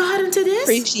 Don't put God into this.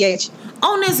 Appreciate you.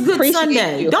 On this Good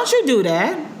Sunday. Don't you do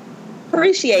that.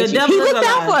 Appreciate you. He looked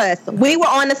out for us. We were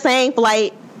on the same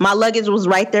flight. My luggage was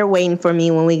right there waiting for me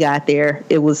when we got there.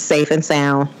 It was safe and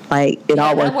sound. Like, it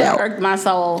all worked out. Irked my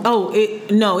soul. Oh,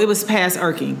 it was past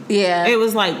irking. Yeah. It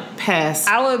was like past.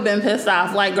 I would have been pissed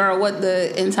off. Like, girl, what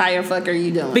the entire fuck are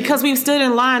you doing? Because we stood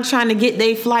in line trying to get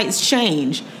their flights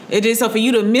changed. It is so for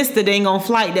you to miss the dang on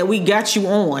flight that we got you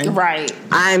on. Right.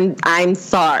 I'm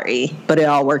sorry, but it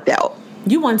all worked out.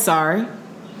 You weren't sorry.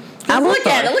 Look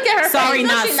at her sorry, face.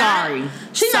 Not sorry.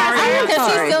 She's not sorry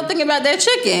because she's still thinking about that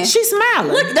chicken. She's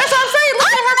smiling. Look, that's what I'm saying.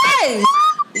 Look at her face.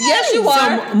 Yes, you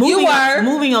are. So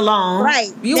moving along.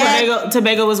 Right.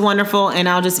 Tobago was wonderful, and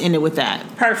I'll just end it with that.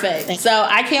 Perfect. So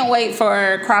I can't wait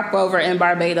for crop over in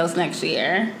Barbados next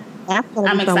year.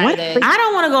 I'm excited. I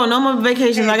don't want to go on no more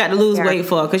vacations I got to lose weight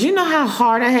for, because you know how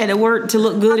hard I had to work to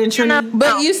look good in Trinidad.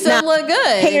 But you still look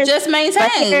good. Just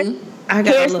maintain.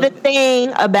 Here's the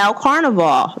thing about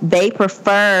Carnival. They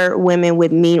prefer women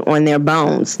with meat on their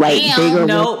bones. Like bigger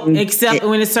women. Except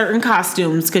when it's certain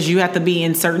costumes, because you have to be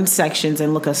in certain sections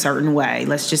and look a certain way.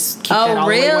 Let's just keep that all the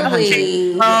way 100.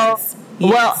 Yes.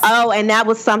 Well, and that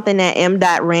was something that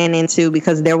MDOT ran into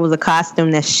because there was a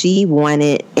costume that she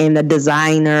wanted, and the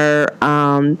designer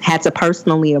had to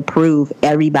personally approve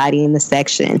everybody in the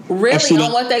section. Really?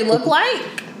 On what they look like?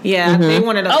 Yeah, they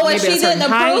wanted and she didn't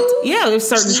approve? Yeah, there's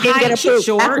certain height. She's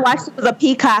short. That's why she was a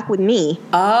peacock with me.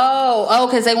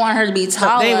 Because they wanted her to be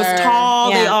taller. They was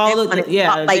tall. Yeah, they all looked.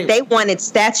 They wanted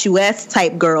statuesque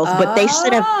type girls, but they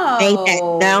should have made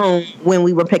that known when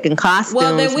we were picking costumes.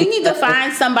 Well, then we need to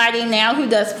find somebody now who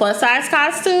does plus size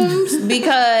costumes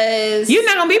because you're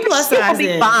not gonna be plus size.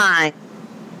 You'll be fine.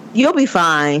 You'll be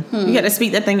fine. You got to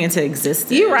speak that thing into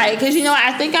existence. You're right, because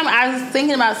I was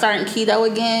thinking about starting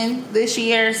keto again this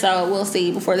year, so we'll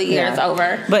see before the year is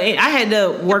over. But I had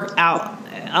to work out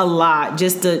a lot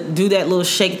just to do that little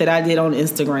shake that I did on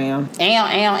Instagram.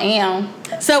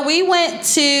 So we went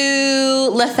to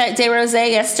La Fête des Roses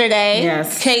yesterday.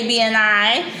 Yes. KB and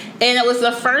I. And it was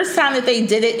the first time that they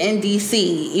did it in DC,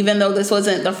 even though this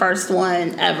wasn't the first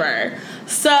one ever.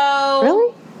 So.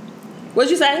 Really?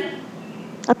 What'd you say?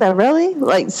 I thought, really?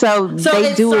 So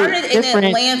they do it different.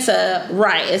 In Atlanta,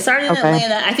 right? It started in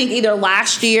Atlanta, I think either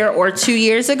last year or 2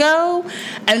 years ago,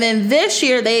 and then this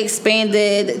year they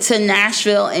expanded to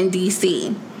Nashville and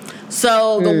DC.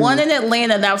 So the one in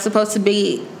Atlanta that was supposed to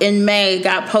be in May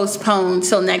got postponed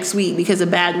till next week because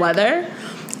of bad weather.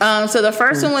 So the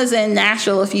first one was in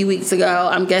Nashville a few weeks ago.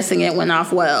 I'm guessing it went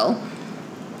off well.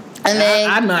 And then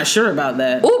I'm not sure about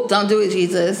that. Oop, don't do it,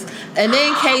 Jesus. And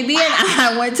then KB and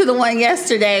I went to the one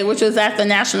yesterday, which was at the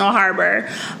National Harbor.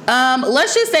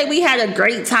 Let's just say we had a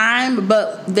great time,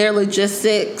 but their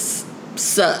logistics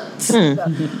sucked.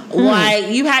 Like,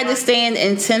 you had to stand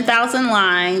in 10,000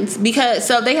 lines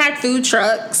so they had food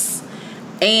trucks,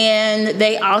 and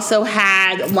they also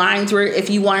had lines where if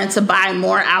you wanted to buy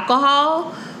more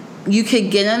alcohol, you could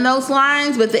get in those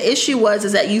lines, but the issue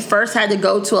was that you first had to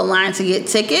go to a line to get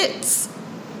tickets,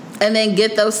 and then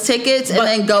get those tickets, and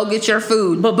then go get your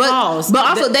food. But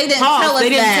also they didn't tell us that. They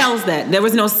didn't tell us that. There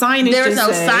was no signage. There was no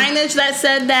signage that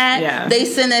said that. Yeah. They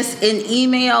sent us an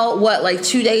email,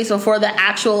 2 days before the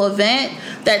actual event,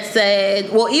 that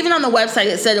said, well, even on the website,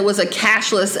 it said it was a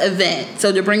cashless event,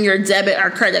 so to bring your debit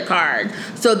or credit card.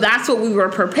 So that's what we were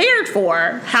prepared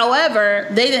for. However,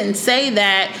 they didn't say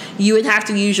that you would have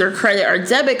to use your credit or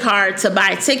debit card to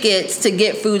buy tickets to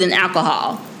get food and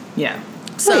alcohol. Yeah.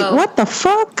 So, wait, what the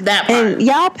fuck? That part. And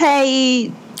y'all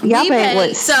paid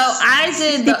what? So I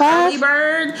did 65? The early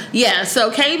bird. Yeah, so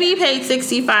KB paid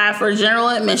 $65 for general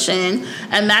admission,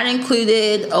 and that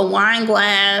included a wine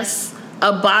glass,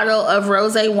 a bottle of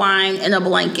rosé wine, and a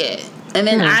blanket. And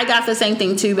then I got the same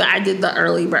thing too, but I did the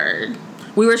early bird.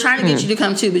 We were trying to get you to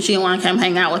come too, but you didn't want to come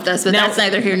hang out with us. But that's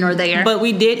neither here nor there. But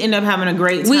we did end up having a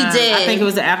great time. We did. I think it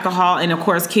was the alcohol, and of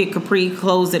course, Kid Capri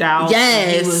closed it out.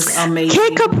 Yes, it was amazing.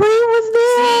 Kid Capri was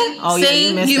there. See,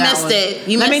 you missed it.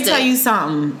 Let me tell you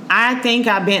something. I think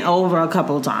I bent over a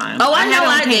couple of times. Oh, I know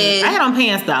I did. I had on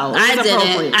pants though. I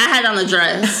didn't. I had on a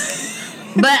dress.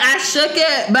 But I shook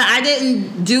it. But I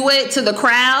didn't do it to the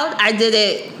crowd. I did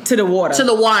it to the water. To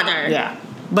the water. Yeah.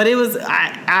 But it was,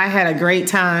 I had a great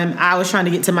time. I was trying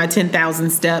to get to my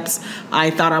 10,000 steps. I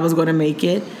thought I was going to make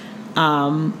it.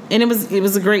 And it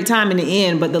was a great time in the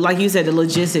end. But like you said, the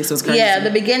logistics was crazy. Yeah,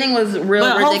 the beginning was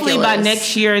ridiculous. Hopefully by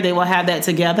next year they will have that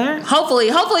together. Hopefully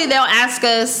they'll ask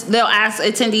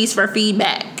attendees for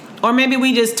feedback. Or maybe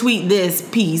we just tweet this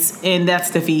piece and that's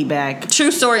the feedback.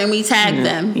 True story, and we tag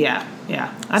them. Yeah.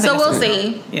 So we'll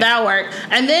see. Yeah. That'll work.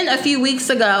 And then a few weeks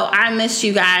ago, I missed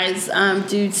you guys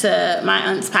due to my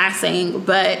aunt's passing.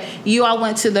 But you all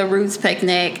went to the Roots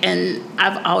picnic, and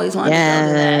I've always wanted to go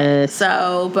to that.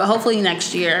 So, but hopefully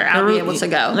next year I'll be able to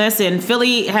go. Listen,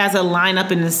 Philly has a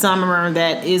lineup in the summer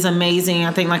that is amazing.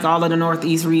 I think like all of the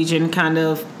Northeast region kind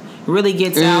of really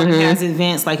gets out and has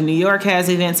events. Like New York has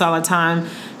events all the time.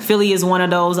 Philly is one of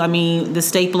those. I mean, the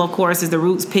staple, of course, is the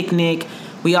Roots picnic.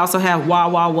 We also have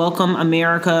Wawa Welcome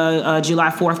America July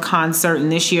 4th concert,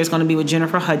 and this year is going to be with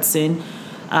Jennifer Hudson.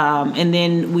 And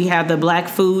then we have the Black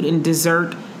Food and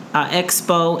Dessert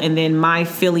Expo, and then My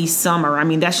Philly Summer. I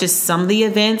mean, that's just some of the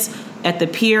events at the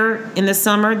Pier in the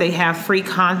summer. They have free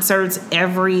concerts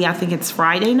I think it's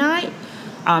Friday night.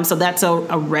 So that's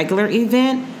a regular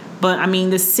event. But, I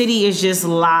mean, the city is just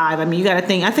live. I mean, you got to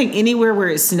think, I think anywhere where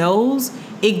it snows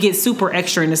it gets super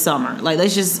extra in the summer. Like,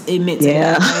 let's just admit to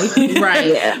that. Right.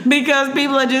 Yeah. Because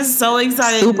people are just so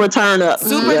excited. Super turn up.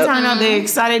 Turn up. They're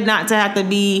excited not to have to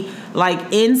be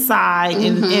like inside.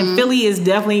 And Philly is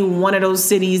definitely one of those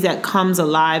cities that comes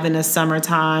alive in the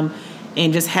summertime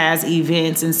and just has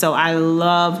events. And so I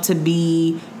love to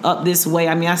be up this way.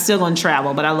 I mean, I still gonna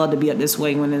travel, but I love to be up this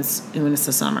way when it's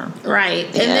the summer. Right.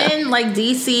 Yeah. And then like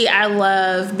DC, I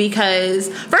love because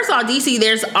first of all, DC,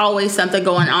 there's always something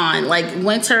going on, like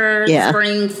winter,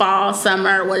 spring, fall,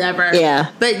 summer, whatever. Yeah.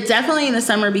 But definitely in the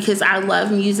summer because I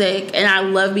love music and I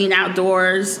love being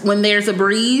outdoors when there's a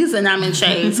breeze and I'm in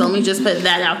shade. So let me just put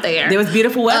that out there. There was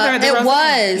beautiful weather. It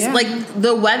was like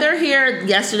the weather here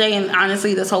yesterday and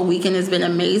honestly this whole weekend has been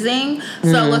amazing.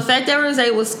 So La Fête des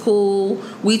Roses was cool.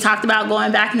 We talked about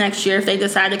going back next year if they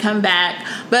decide to come back.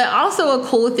 But also a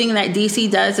cool thing that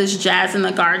DC does is Jazz in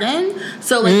the Garden.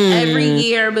 So like every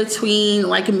year between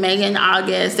like May and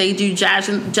August, they do Jazz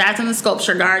in the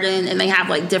Sculpture Garden, and they have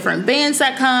like different bands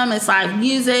that come. It's live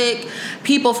music.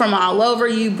 People from all over.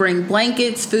 You bring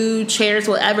blankets, food, chairs,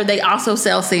 whatever. They also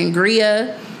sell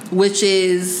sangria, which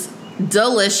is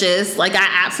delicious. Like I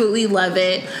absolutely love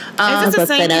it. Is this the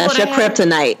same people your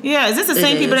kryptonite? Yeah, is this the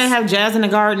same people that have Jazz in the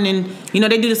Garden and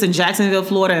they do this in Jacksonville,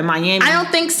 Florida, and Miami? I don't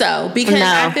think so because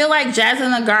I feel like Jazz in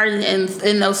the Garden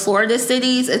in those Florida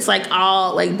cities, it's like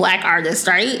all like black artists,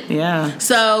 right? Yeah.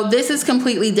 So this is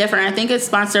completely different. I think it's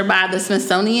sponsored by the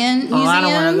Smithsonian Museum. I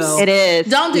don't want to go. It is.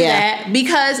 Don't do that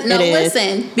because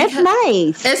listen, because it's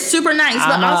nice. It's super nice,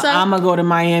 but I'm gonna go to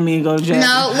Miami and go to Jazz.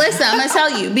 No, listen, I'm gonna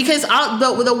tell you because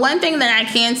the one thing that I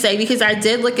can say, because I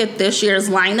did look at this year's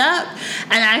lineup,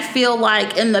 and I feel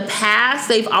like in the past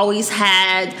they've always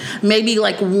had maybe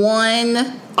like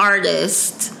one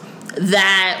artist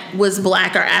that was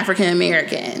black or African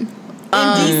American.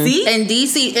 In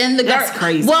DC, in the That's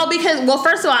crazy. Well,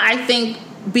 first of all, I think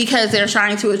because they're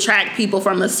trying to attract people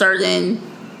from a certain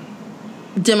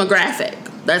demographic.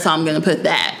 That's how I'm gonna put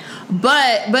that.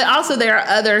 But also there are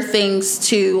other things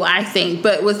too, I think.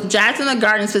 But with Jazz in the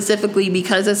Garden specifically,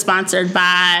 because it's sponsored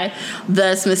by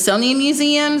the Smithsonian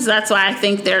Museums, that's why I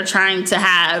think they're trying to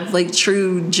have like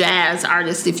true jazz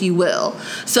artists, if you will.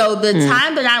 So the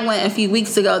time that I went a few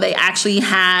weeks ago, they actually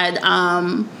had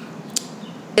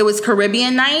it was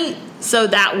Caribbean Night. So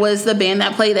that was the band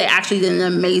that played. They actually did an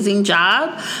amazing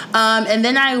job. And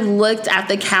then I looked at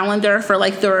the calendar for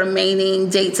like the remaining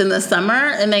dates in the summer.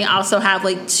 And they also have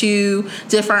like 2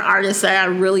 different artists that I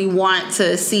really want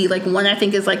to see. Like one I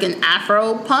think is like an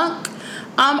Afro punk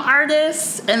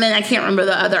artist. And then I can't remember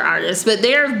the other artist. But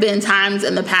there have been times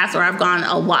in the past where I've gone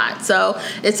a lot. So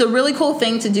it's a really cool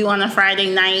thing to do on a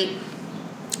Friday night.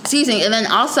 Excuse me. And then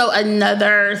also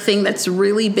another thing that's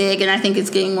really big, and I think it's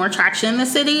getting more traction in the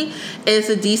city, is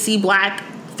the DC Black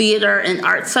Theater and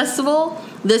Arts Festival.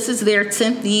 This is their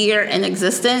 10th year in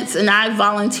existence, and I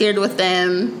volunteered with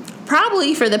them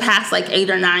probably for the past like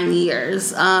 8 or 9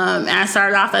 years. And I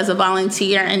started off as a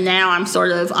volunteer, and now I'm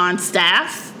sort of on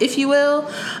staff, if you will.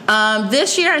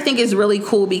 This year I think is really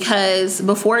cool because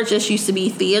before it just used to be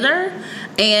theater,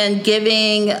 and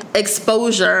giving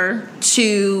exposure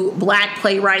to black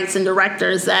playwrights and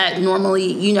directors that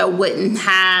normally, wouldn't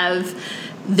have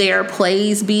their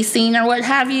plays be seen or what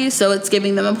have you. So it's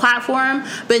giving them a platform.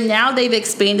 But now they've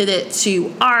expanded it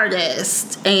to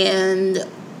artists and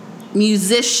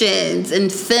musicians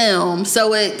and film.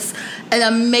 So it's an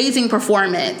amazing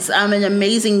performance, an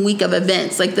amazing week of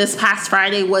events. Like this past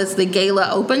Friday was the gala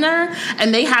opener,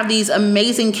 and they have these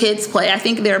amazing kids play. I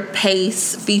think they're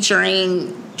Pace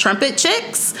featuring Trumpet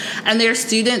Chicks, and they're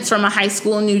students from a high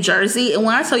school in New Jersey. And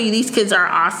when I tell you these kids are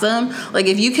awesome, like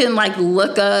if you can like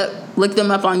look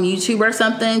them up on YouTube or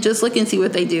something, just look and see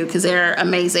what they do because they're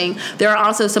amazing. There are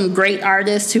also some great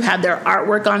artists who have their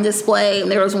artwork on display.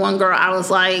 And there was one girl I was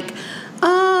like,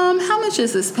 how much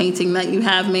is this painting that you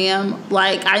have, ma'am?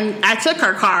 Like, I took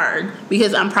her card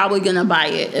because I'm probably going to buy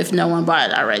it if no one bought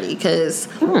it already because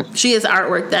she has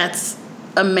artwork that's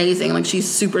amazing. Like, she's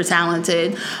super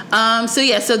talented. So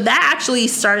that actually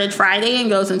started Friday and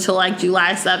goes until, like,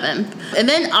 July 7th. And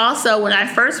then also, when I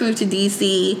first moved to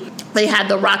D.C., they had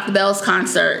the Rock the Bells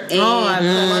concert in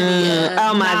Columbia.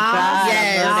 Oh my God!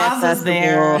 Yes, was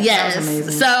there. Yes. That was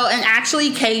amazing. So, and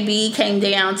actually, KB came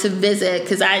down to visit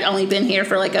because I'd only been here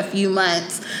for like a few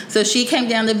months. So she came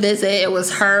down to visit. It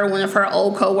was her, one of her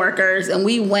old coworkers, and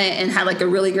we went and had like a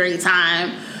really great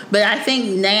time. But I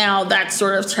think now that's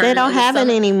sort of turned. They don't have it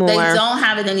anymore. They don't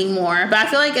have it anymore. But I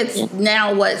feel like it's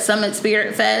now Summit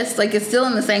Spirit Fest. Like it's still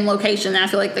in the same location. I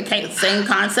feel like the same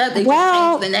concept. They just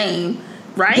changed the name.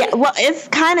 Right? Yeah, well, it's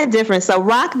kind of different. So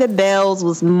Rock the Bells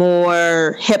was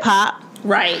more hip hop.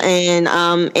 right,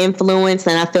 and influence,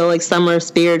 and I feel like Summer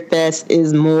Spirit Fest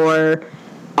is more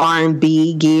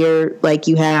R&B geared. Like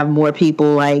you have more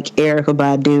people like Erykah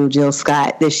Badu, Jill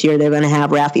Scott. This year they're going to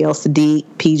have Raphael Sadiq,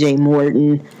 PJ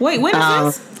Morton. Wait, when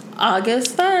is this?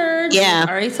 August 3rd. Yeah,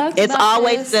 already talked it's about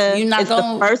always this.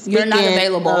 the first. You're not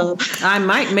available. I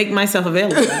might make myself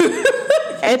available.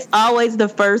 It's always the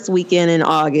first weekend in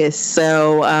August.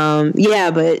 So,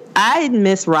 but I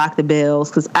miss Rock the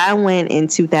Bells because I went in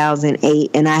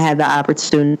 2008 and I had the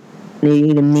opportunity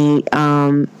to meet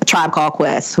Tribe Called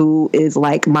Quest, who is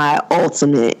like my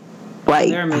ultimate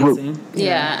they're amazing. group.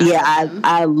 Yeah.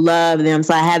 I love them.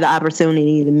 So I had the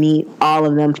opportunity to meet all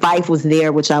of them. Fife was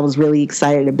there, which I was really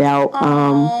excited about,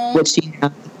 which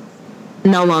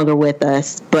no longer with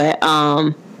us. But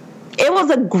it was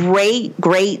a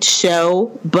great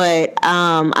show. But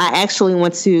I actually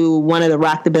went to one of the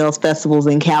Rock the Bells festivals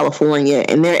in California,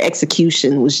 and their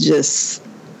execution was just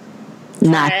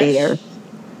not there.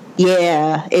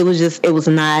 Yeah, it was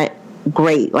not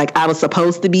great. Like I was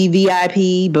supposed to be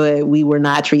VIP, but we were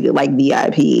not treated like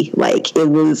VIP. Like it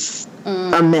was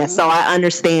a mess. So I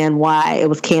understand why it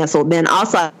was canceled. Then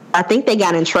also, I think they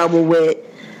got in trouble with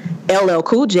LL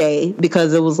Cool J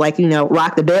because it was like,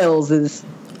 Rock the Bells is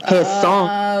his song.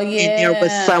 And there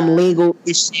was some legal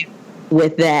issue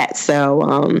with that.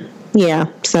 So,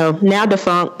 so now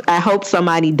defunct. I hope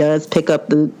somebody does pick up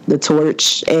the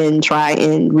torch and try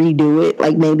and redo it,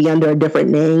 like maybe under a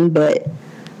different name, but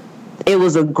it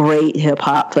was a great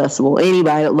hip-hop festival.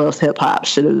 Anybody that loves hip-hop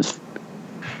should have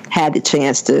had the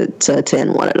chance to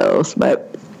attend one of those,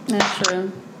 but that's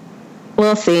true.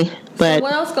 We'll see. But so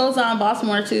what else goes on in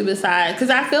Baltimore, too, besides?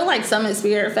 Because I feel like Summit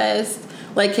Spirit Fest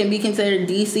can be considered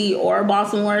DC or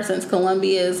Baltimore, since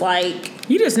Columbia is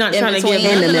you're just not trying to get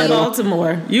nothing to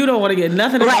Baltimore. You don't want to get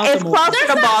nothing to Baltimore. It's closer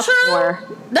to Baltimore.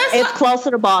 It's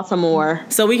closer to Baltimore.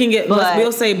 So we can get,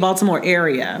 we'll say Baltimore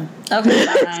area. Okay,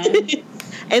 fine.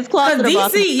 It's closer to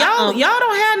DC, y'all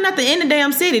don't have nothing in the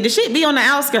damn city. The shit be on the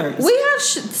outskirts. We have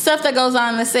stuff that goes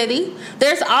on in the city.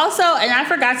 There's also, and I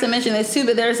forgot to mention this too,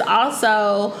 but there's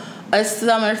also a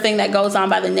summer thing that goes on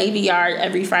by the Navy Yard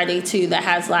every Friday too that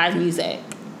has live music.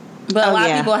 But a lot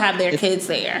of people have their kids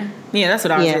there. Yeah, that's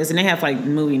what ours is. And they have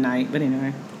movie night, but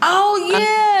anyway. Oh,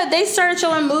 yeah. They started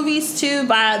showing movies, too,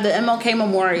 by the MLK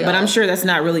Memorial. But I'm sure that's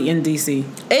not really in D.C.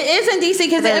 It is in D.C.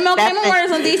 because the MLK Memorial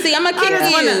is in D.C. I'm going to kick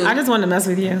you. I just wanted to mess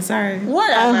with you. Sorry.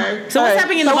 Whatever. So what's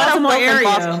happening in the Baltimore area?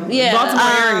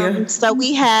 Baltimore area. So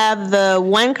we have the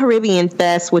One Caribbean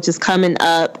Fest, which is coming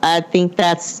up. I think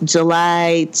that's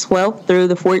July 12th through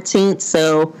the 14th.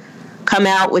 So come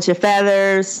out with your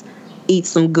feathers. Eat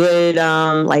some good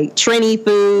Trini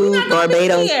food,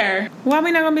 Barbados. Why are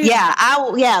we not gonna be?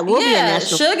 We'll be in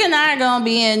Nashville. Suge and I are gonna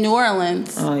be in New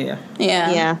Orleans. Oh yeah.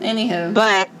 Anywho,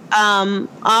 but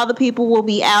all the people will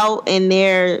be out in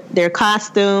their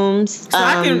costumes. So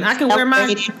I can wear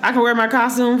my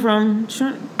costume from.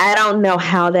 I don't know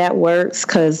how that works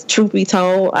because truth be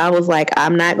told, I was like,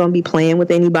 I'm not gonna be playing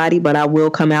with anybody, but I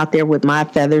will come out there with my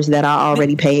feathers that I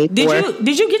already paid for.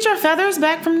 Did you get your feathers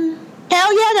back from?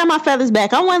 Hell yeah, I got my feathers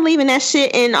back. I wasn't leaving that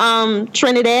shit in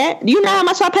Trinidad. Do you know how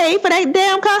much I paid for that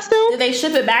damn costume? Did they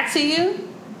ship it back to you?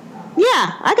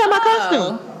 Yeah, I got my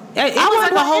costume. It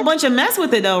was a whole bunch of mess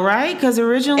with it though, right? Because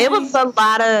originally it was a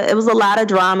lot of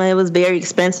drama. It was very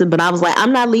expensive, but I was like,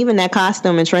 I'm not leaving that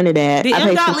costume in Trinidad. Did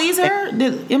M. leave her?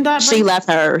 Did M. She left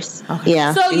hers. Okay.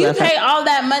 Yeah. So you pay all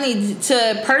that money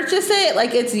to purchase it?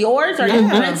 Like it's yours, or you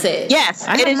rent it? Yes,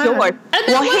 it is yours. And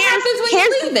then what happens when you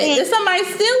leave it? Did somebody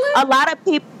steal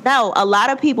it? A lot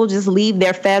of people just leave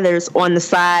their feathers on the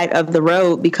side of the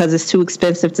road because it's too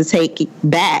expensive to take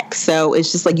back. So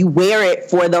it's just like you wear it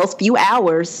for those few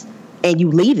hours and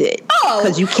you leave it. Oh,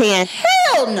 because you can't.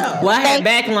 Hell no. Well, I had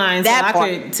back lines, so I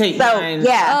could take mine.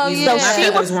 Yeah. So she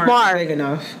was smart. Big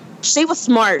enough. She was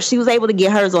smart. She was able to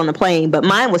get hers on the plane, but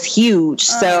mine was huge.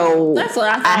 So that's what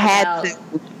I had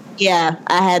to. Yeah,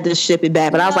 I had to ship it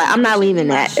back, but I was like, I'm not leaving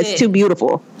that. It's too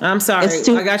beautiful. I'm sorry.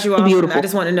 I got you off. Beautiful. I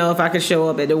just want to know if I could show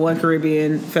up at the One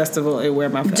Caribbean Festival and wear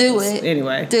my feathers. Do it.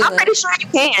 Anyway. I'm pretty sure you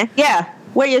can. Yeah.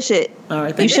 Wear your shit. All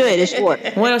right. You should. It's short.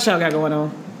 What else y'all got going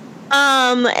on?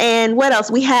 And what else?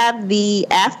 We have the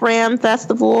AFRAM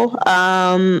Festival.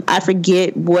 I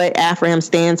forget what AFRAM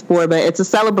stands for, but it's a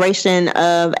celebration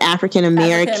of African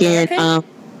American.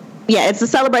 Yeah, it's a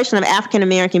celebration of African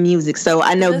American music. So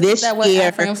I know this year. Is that what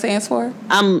AFRAM stands for?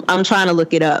 I'm trying to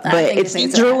look it up, but it's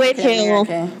Druid Hill.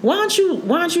 Why don't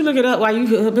you look it up while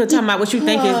you talking about what you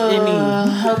think it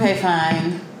means? Okay,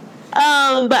 fine.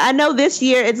 But I know this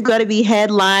year it's going to be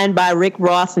headlined by Rick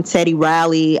Ross and Teddy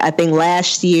Riley. I think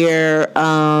last year,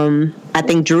 I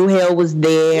think Drew Hill was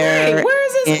there. Wait, where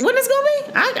is this? When is it going to be?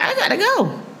 I gotta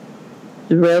go.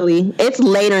 Really? It's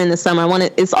later in the summer.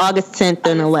 It's August 10th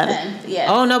and 11th. 10th, yes.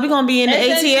 Oh no, we're gonna be in the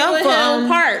ATL for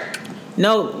Park.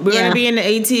 No, we're gonna be in the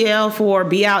ATL for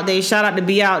Be Out Day. Shout out to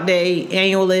Be Out Day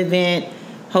annual event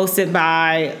hosted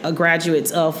by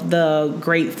graduates of the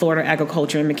great Florida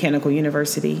Agriculture and Mechanical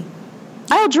University.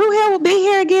 Oh, Drew Hill will be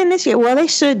here again this year. Well, they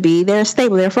should be. They're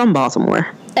stable. They're from Baltimore.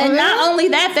 And not only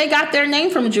that, they got their name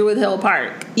from Druid Hill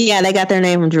Park. Yeah, they got their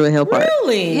name from Druid Hill Park.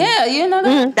 Really? Yeah, you know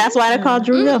that? Mm-hmm. That's why they're called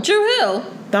Drew Hill. Drew Hill.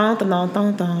 Dun, dun, dun,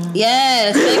 dun, dun.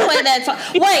 Yes, they played that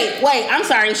Wait, I'm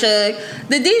sorry, Shug.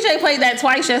 The DJ played that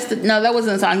twice yesterday. No, that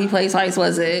wasn't a song he played twice,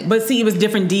 was it? But see, it was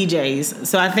different DJs.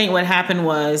 So I think what happened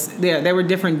was there were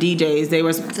different DJs. They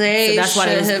should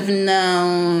have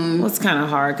known. Well, it's kind of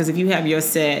hard because if you have your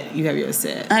set, you have your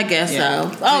set. I guess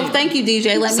so. Oh, thank you,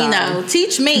 DJ. Let me know.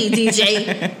 Teach me,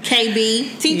 DJ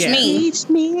KB. Teach me. Teach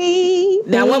me.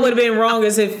 Now, what would have been wrong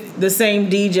is if the same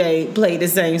DJ played the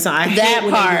same song. I hate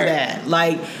when they do that.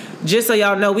 Like, just so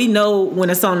y'all know, we know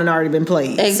when a song had already been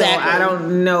played. Exactly. So I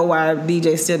don't know why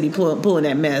DJs still be pulling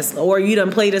that mess. Or you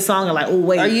done played a song and like, oh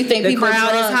wait, or you think the people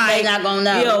crowd is high. They not gonna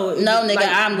know? No, nigga,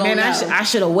 I'm gonna know. I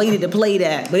should have waited to play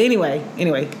that. But anyway,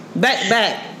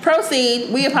 back.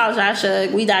 Proceed. We apologize,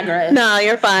 Shug. We digress. No,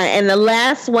 you're fine. And the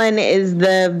last one is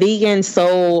the Vegan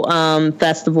Soul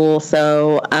Festival.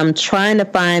 So I'm trying to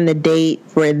find the date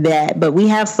for that. But we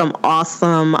have some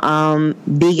awesome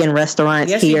vegan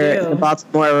restaurants here in the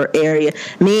Baltimore area.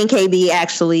 Me and KB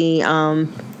actually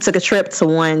took a trip to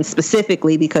one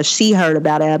specifically because she heard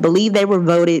about it. I believe they were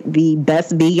voted the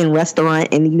best vegan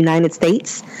restaurant in the United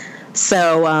States.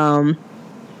 So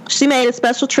she made a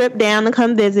special trip down to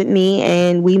come visit me,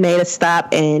 and we made a stop,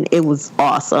 and it was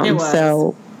awesome. It was.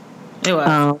 So, it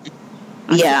was.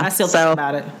 I still think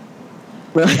about it.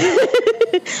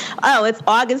 Oh, it's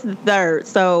August 3rd.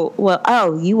 So,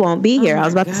 you won't be here. I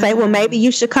was about to say, maybe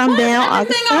you should come down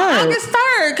August 3rd. August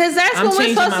 3rd, because that's when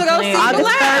we're supposed to go see August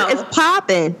 3rd is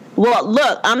popping. Well,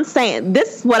 look, I'm saying,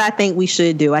 this is what I think we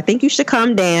should do. I think you should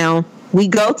come down. We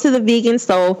go to the Vegan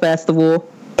Soul Festival,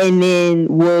 and then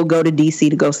we'll go to DC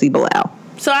to go see Bilal.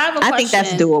 So I have a question. I think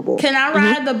that's doable. Can I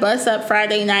ride the bus up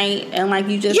Friday night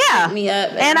and you just pick me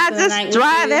up? And I just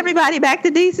drive everybody back to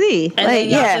DC. And then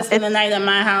y'all just spend the night at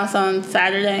my house on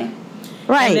Saturday?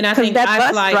 Right. And then I think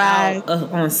I fly out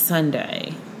on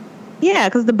Sunday. Yeah,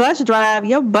 because the bus drive,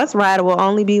 your bus ride will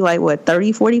only be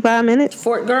 30, 45 minutes?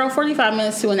 45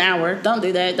 minutes to an hour. Don't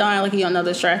do that. Don't act like you don't know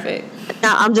there's traffic.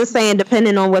 No, I'm just saying,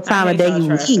 depending on what time of day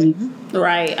you leave.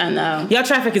 Right, I know. Y'all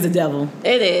traffic is a devil.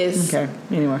 It is. Okay,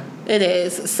 anyway. It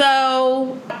is.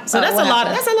 So that's a lot.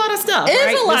 That's a lot of stuff. It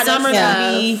is a lot of stuff. Summer's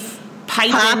gonna be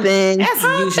popping as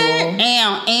usual.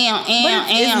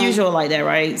 It's usual like that,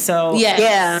 right? So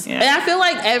yeah. And I feel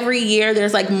like every year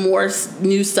there's more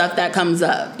new stuff that comes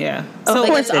up. Yeah. So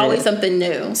it's always something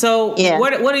new. So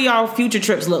what do y'all future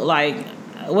trips look like?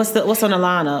 What's on the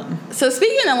lineup? So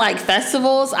speaking of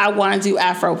festivals, I want to do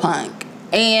Afropunk.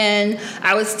 And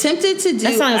I was tempted to do.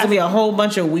 That song is gonna be a whole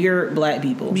bunch of weird black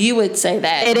people. You would say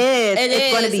that. It is.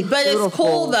 It's going to be but beautiful. It's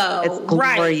cool though. It's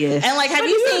glorious. Right. And have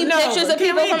you seen pictures of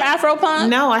people from Afropunk?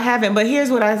 No, I haven't. But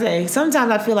here's what I say. Sometimes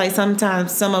I feel like some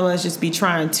of us just be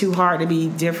trying too hard to be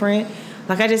different.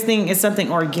 I just think it's something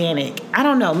organic. I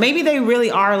don't know. Maybe they really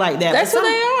are like that. That's what they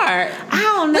are. I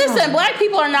don't know. Listen, black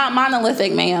people are not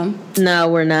monolithic, ma'am. No,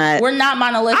 we're not. We're not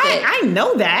monolithic. I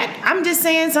know that. I'm just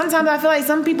saying sometimes I feel like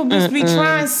some people just be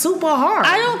trying super hard.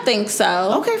 I don't think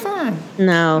so. Okay, fine.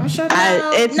 No.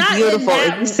 It's not beautiful.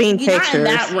 You've seen pictures. Not in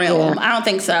that realm. Yeah. I don't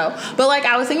think so. But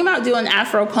I was thinking about doing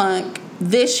Afropunk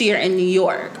this year in New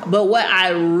York. But what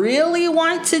I really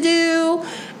want to do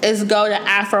is go to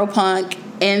Afropunk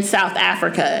in South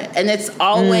Africa, and it's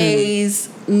always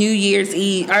New Year's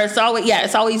Eve, or it's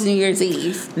always New Year's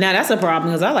Eve. Now that's a problem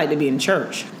because I like to be in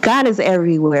church. God is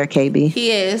everywhere, KB.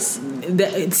 He is.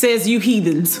 It says you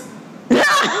heathens.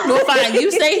 Well, fine.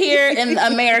 You stay here in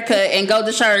America and go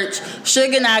to church.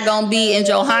 Suge and I gonna be in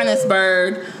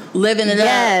Johannesburg living it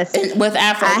up with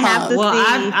Afro.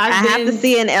 I have to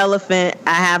see an elephant.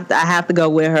 I have to go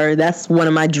with her. That's one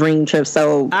of my dream trips.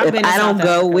 So if I don't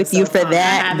go with you for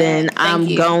that, then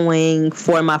I'm going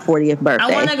for my 40th birthday.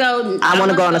 I want to go. I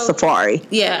want to go on a safari.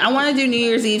 Yeah, I want to do New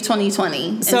Year's Eve 2020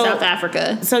 in South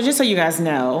Africa. So just so you guys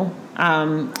know,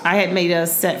 I had made a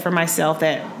set for myself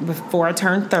that before I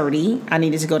turned 30, I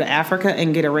needed to go to Africa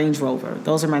and get a Range Rover.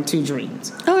 Those are my two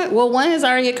dreams. Okay, well, one has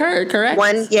already occurred, correct?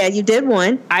 You did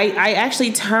one. I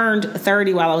actually turned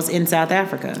 30 while I was in South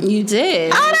Africa. You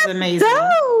did? Oh, that's amazing.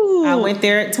 Dope. I went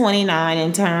there at 29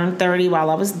 and turned 30 while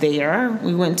I was there.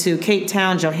 We went to Cape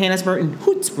Town, Johannesburg, and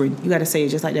Hoedspruit. You got to say it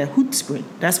just like that, Hoedspruit.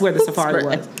 That's where the safari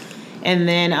was. And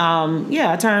then,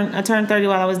 I turned 30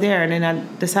 while I was there, and then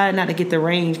I decided not to get the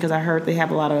range because I heard they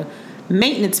have a lot of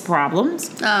maintenance problems.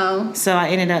 Oh. So I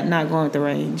ended up not going with the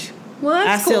range. Well,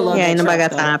 that's cool. Still love ain't nobody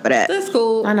got time for that. That's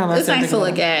cool. I know. It's nice to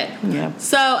look at. Yeah.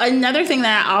 So another thing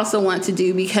that I also want to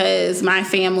do, because my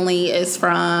family is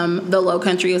from the Low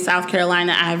Country of South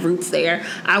Carolina, I have roots there.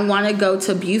 I want to go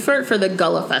to Beaufort for the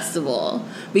Gullah Festival,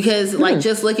 because like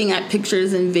just looking at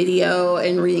pictures and video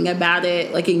and reading about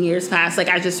it like in years past, like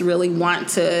I just really want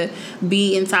to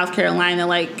be in South Carolina,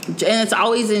 like, and it's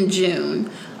always in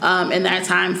June. In that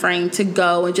time frame, to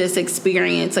go and just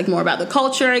experience like more about the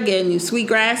culture, get a new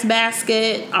sweetgrass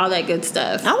basket, all that good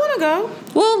stuff. I want to go.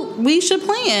 Well, we should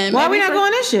plan. Why are we not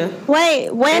going this year?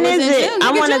 Wait, when is it?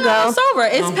 I want to go. It's over.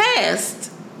 It's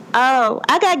past. Oh,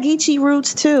 I got Geechee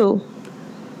roots too.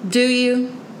 Do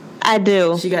you? I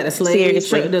do. She got the slave,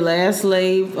 the last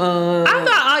slave. I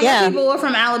thought all your people were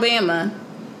from Alabama.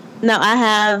 No, I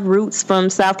have roots from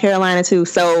South Carolina too.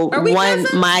 So are we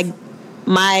cousins?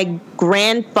 My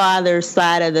grandfather's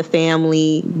side of the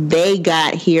family, they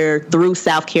got here through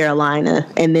South Carolina,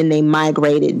 and then they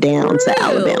migrated down to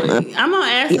Alabama. I'm going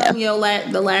to ask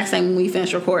them the last time when we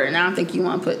finish recording. I don't think you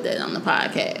want to put that on the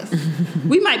podcast.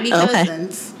 We might be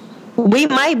cousins. We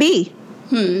might be.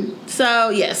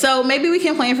 So maybe we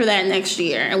can plan for that next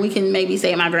year, and we can maybe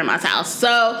stay at my grandma's house. So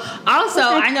also,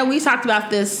 I know we talked about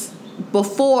this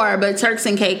before, but Turks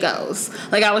and Caicos.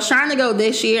 Like, I was trying to go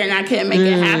this year and I couldn't make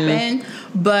it happen,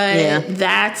 but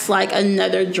that's like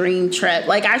another dream trip.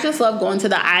 Like, I just love going to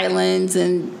the islands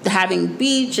and having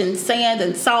beach and sand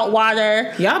and salt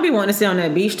water. Y'all be wanting to stay on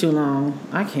that beach too long.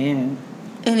 I can't.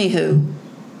 Anywho,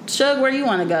 Shug, where do you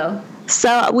want to go?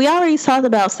 So we already talked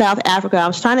about South Africa. I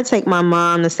was trying to take my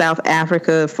mom to South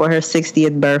Africa for her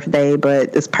 60th birthday,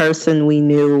 but this person we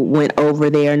knew went over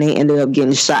there and they ended up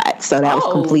getting shot. So that was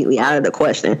completely out of the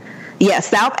question. Yeah,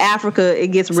 South Africa, it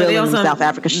gets real in South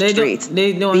Africa streets.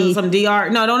 They doing some DR.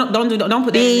 No, don't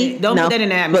put that in. Don't put that in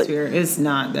the atmosphere. It's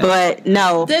not that. But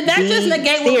no. Did that just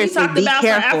negate what we talked about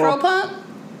careful. for Afropunk?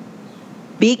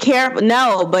 Be careful.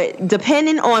 No, but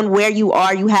depending on where you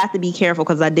are, you have to be careful,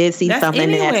 because I did see something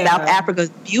that South Africa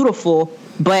is beautiful,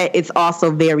 but it's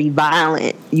also very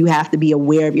violent. You have to be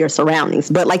aware of your surroundings.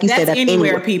 But like you said, that's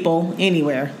anywhere, people,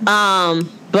 anywhere.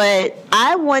 But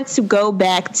I want to go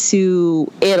back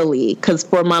to Italy, because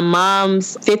for my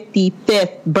mom's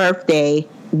 55th birthday,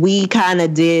 we kind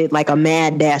of did like a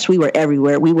mad dash. We were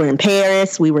everywhere. We were in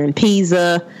Paris, we were in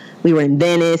Pisa, we were in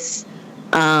Venice,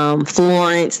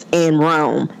 Florence, and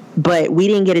Rome. But we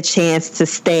didn't get a chance to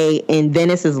stay in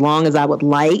Venice as long as I would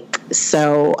like.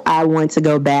 So I want to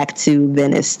go back to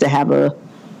Venice to have a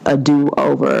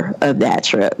do-over of that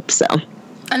trip. So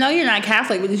I know you're not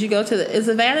Catholic, but did you go to is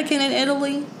the Vatican in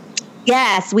Italy?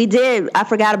 Yes, we did. I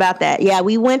forgot about that. Yeah,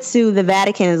 we went to the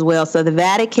Vatican as well. So the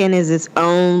Vatican is its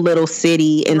own little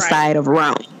city inside of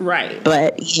Rome. Right.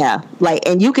 But yeah, like,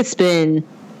 and you could spend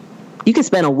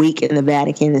a week in the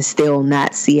Vatican and still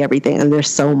not see everything. And there's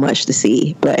so much to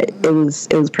see, but it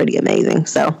was pretty amazing.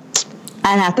 So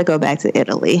I'd have to go back to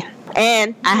Italy.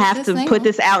 And I have to put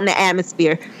this out in the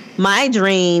atmosphere. My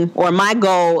dream or my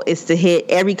goal is to hit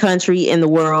every country in the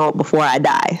world before I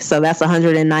die. So that's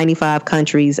 195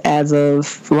 countries as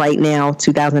of right now,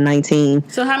 2019.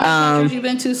 So how many countries have you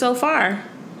been to so far?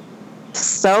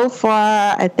 So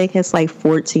far, I think it's like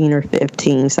 14 or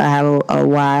 15. So I have a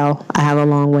while. I have a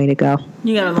long way to go.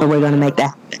 You got a long but we're going to make that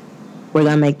happen. We're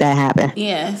going to make that happen.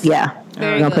 Yes. Yeah.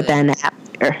 We're going to put that in the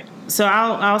atmosphere. So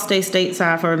I'll stay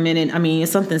stateside for a minute. I mean,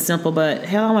 it's something simple, but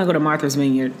hell, I want to go to Martha's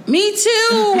Vineyard. Me too.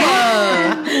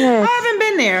 I haven't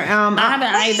been there. I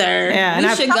haven't either. Yeah,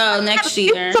 we should go next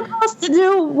year. You're supposed to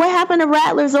do what happened to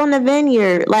Rattlers on the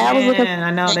Vineyard. Like, I was looking.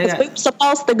 I know we were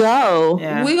supposed to go.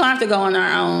 Yeah. We're gonna have to go on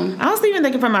our own. I was even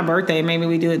thinking for my birthday, maybe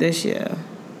we do it this year.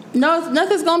 No,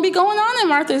 nothing's gonna be going on in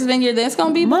Martha's Vineyard. That's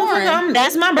gonna be boring.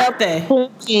 That's my birthday. Well,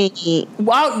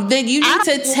 then you need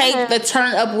to take the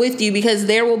turn up with you, because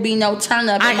there will be no turn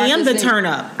up. I am the turn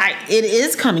up. It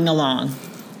is coming along.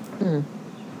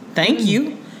 Thank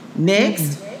you.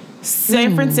 Next,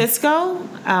 San Francisco.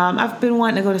 I've been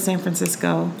wanting to go to San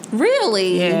Francisco.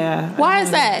 Really? Yeah. Why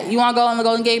is that? You want to go on the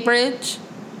Golden Gate Bridge?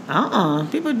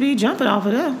 People be jumping off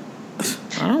of there.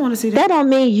 I don't want to see that. That don't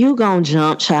mean you gonna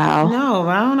jump, child. No,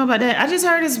 I don't know about that. I just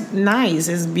heard it's nice.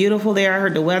 It's beautiful there. I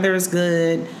heard the weather is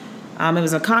good. It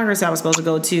was a congress I was supposed to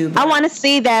go to. I want to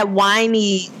see that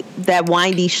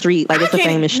windy street. Like, it's a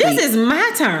famous street. This is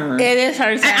my turn. It is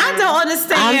her turn. And I don't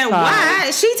understand why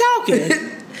is she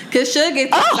talking. Because she'll get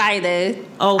excited.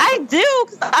 Oh, I do.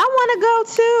 Cause I want to go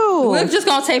too. We're just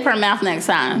gonna tape her mouth next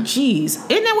time. Jeez,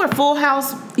 isn't that where Full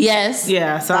House? Yes.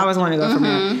 Yeah. So I always want to go from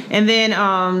there. And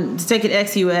then to take it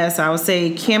ex-US, I would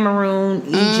say Cameroon,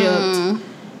 Egypt,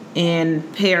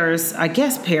 and Paris. I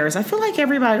guess Paris. I feel like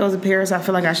everybody goes to Paris. I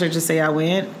feel like I should just say I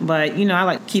went, but I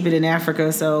like to keep it in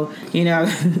Africa. So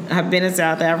I've been in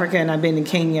South Africa and I've been in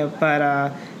Kenya, but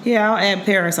I'll add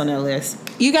Paris on that list.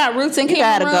 You got roots in Cameroon?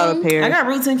 You gotta go to Paris. I got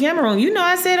roots in Cameroon.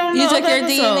 I said on the You took your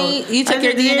episode. DNA? You took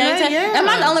your DNA test? Yeah. Am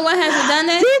I the only one who hasn't done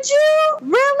that? Did you?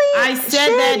 Really? I said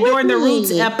that during the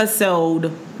roots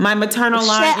episode. My maternal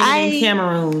line ended in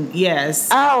Cameroon. Yes.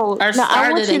 Oh, Or no,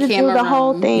 I want you to do the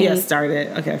whole thing. Yes,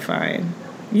 started. Okay, fine.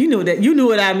 You knew that. You knew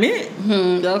what I meant.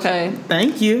 Okay.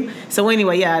 Thank you. So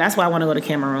anyway, that's why I want to go to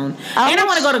Cameroon. And I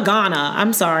want to go to Ghana.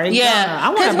 I'm sorry. Yeah. Ghana. I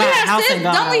want to buy a house in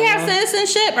Ghana. Don't we have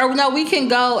citizenship? Or no, we can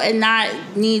go and not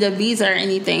need a visa or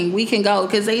anything. We can go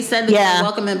because they said that they're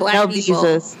welcoming black people.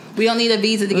 Visas. We don't need a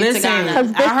visa to get to Ghana.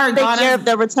 Because this is the year of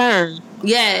the return.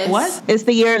 Yes. What? It's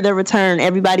the year of the return.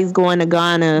 Everybody's going to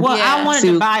Ghana. Well, I wanted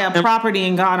to buy a property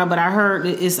in Ghana, but I heard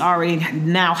it's already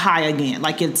now high again.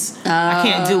 Like I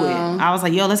can't do it. I was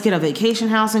like, let's get a vacation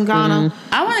house in Ghana.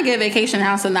 I want to get a vacation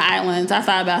house in the islands. I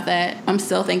thought about that. I'm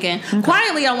still thinking. Okay.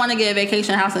 Quietly, I want to get a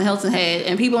vacation house in Hilton Head.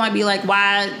 And people might be like,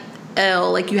 why,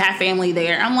 like you have family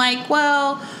there? I'm like,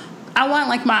 well, I want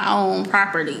like my own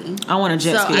property. I want a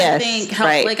jet ski. So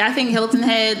I think Hilton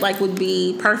Head would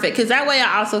be perfect because that way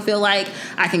I also feel like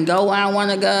I can go where I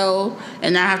want to go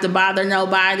and not have to bother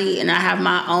nobody and I have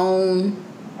my own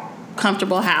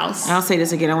comfortable house. I'll say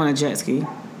this again. I want a jet ski.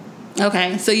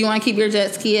 Okay, so you want to keep your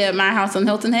jet ski at my house in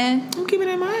Hilton Head? I'm keeping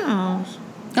it at my house.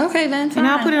 Okay, then. Fine. And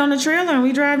I'll put it on the trailer and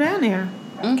we drive down there.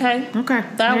 Okay.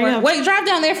 That works. Wait, drive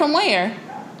down there from where?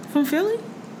 From Philly.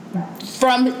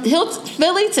 From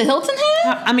Philly to Hilton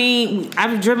Head? I mean,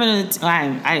 I've driven.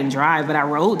 I didn't drive, but I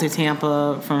rode to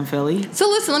Tampa from Philly. So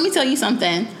listen, let me tell you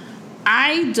something.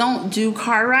 I don't do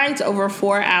car rides over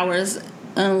 4 hours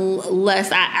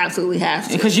unless I absolutely have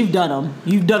to. Because you've done them.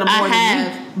 You've done them more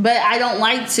than me. But I don't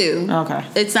like to. Okay.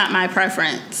 It's not my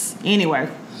preference. Anyway.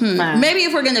 Fine. Maybe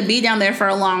if we're going to be down there for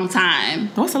a long time.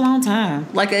 What's a long time?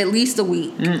 Like at least a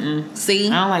week. See?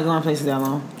 I don't like going places that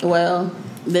long. Well,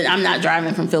 then I'm not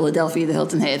driving from Philadelphia to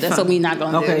Hilton Head. That's what we're not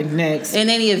going to do. Okay, next. In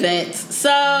any event. So,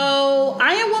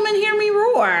 I Am Woman, Hear Me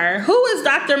Roar. Who is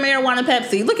Dr. Marijuana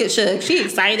Pepsi? Look at Shug. She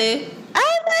excited.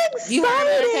 I'm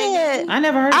excited. I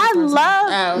never heard of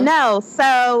her. No.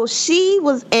 So she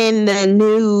was in the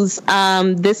news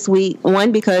this week,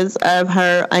 one because of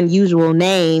her unusual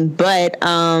name, but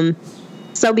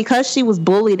so because she was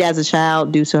bullied as a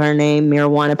child due to her name,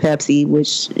 Marijuana Pepsi,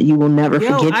 which you will never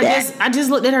forget that. I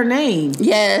just looked at her name.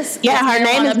 Yes. Yeah, her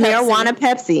name is Marijuana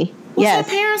Pepsi. Was her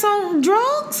parents on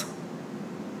drugs?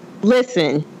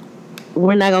 Listen,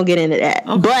 we're not going to get into that.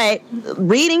 Okay. But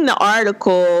reading the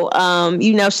article,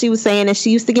 she was saying that she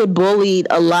used to get bullied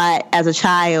a lot as a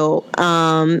child,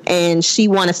 and she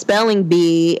won a spelling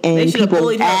bee, and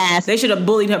people asked. They should have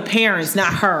bullied her parents,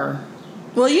 not her.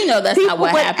 Well, that's not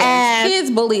what happens.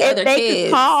 Kids bully other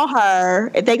kids.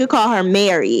 If they could call her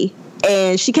Mary,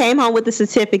 and she came home with the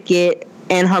certificate,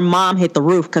 and her mom hit the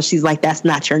roof because she's like, that's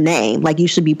not your name. Like, you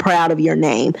should be proud of your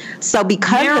name. So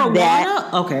because of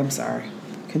that... Okay, I'm sorry.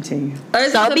 Continue. Or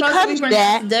is it because of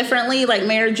that... differently, like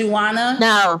marijuana?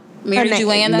 No.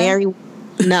 Marijuana?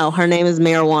 No, her name is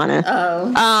Marijuana.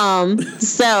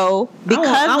 So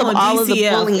because of all of the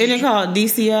bullying, isn't it called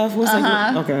DCF? What's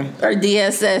that? Okay. Or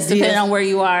DSS, depending on where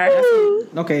you are.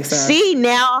 Okay, sorry. She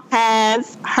now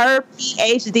has her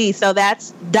PhD, so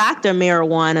that's Dr.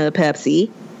 Marijuana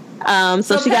Pepsi.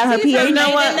 So she got her PhD. You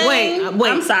know what? Wait.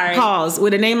 I'm sorry. Pause.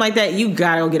 With a name like that, you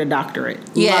gotta go get a doctorate.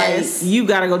 Yes. Like, you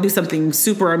gotta go do something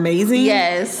super amazing.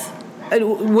 Yes.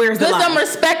 Where's the Put some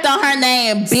respect on her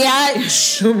name,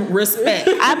 bitch. Respect.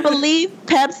 I believe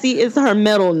Pepsi is her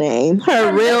middle name.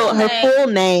 Her full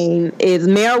name is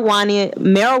Marijuana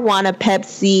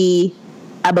Pepsi.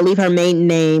 I believe her maiden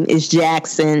name is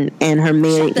Jackson, and her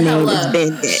maiden name is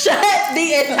Bennett. Shut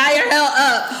the entire hell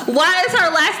up. Why is her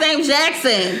last name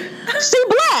Jackson? She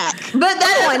black. But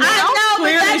that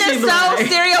is so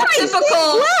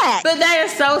stereotypical. But that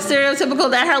is so stereotypical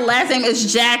that her last name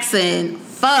is Jackson.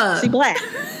 Fuck. She black.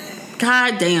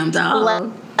 God damn,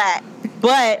 dog. Black.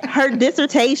 But her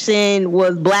dissertation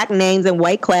was Black Names in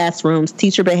White Classrooms,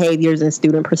 Teacher Behaviors, and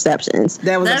Student Perceptions.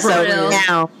 That's real.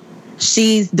 Now,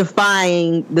 she's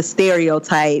defying the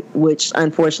stereotype, which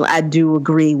unfortunately I do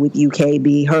agree with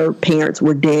UKB. Her parents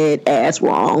were dead ass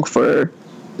wrong for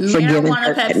for giving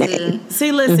her that name.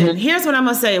 See, listen, here's what I'm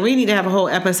going to say. We need to have a whole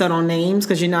episode on names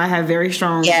because, I have very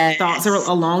strong thoughts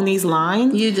along these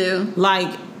lines. You do.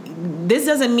 Like, this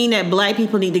doesn't mean that black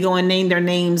people need to go and name their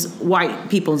names white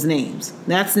people's names.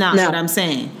 That's not what I'm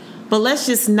saying. But let's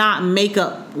just not make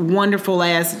up wonderful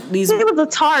ass these. It was a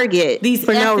target. These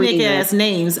for ethnic no ass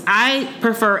names. I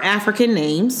prefer African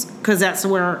names because that's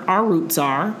where our roots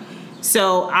are.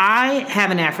 So I have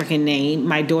an African name.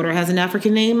 My daughter has an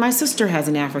African name. My sister has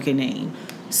an African name.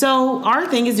 So our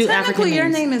thing is do African names. Your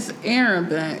name is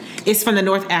Arabic. It's from the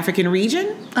North African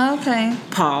region. Okay.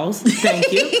 Pause.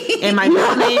 Thank you. And my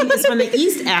middle name is from the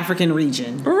East African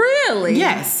region. Really?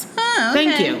 Yes. Oh, okay.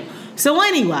 Thank you. So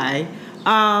anyway,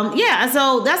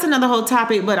 so that's another whole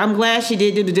topic, but I'm glad she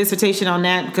did do the dissertation on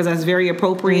that because that's very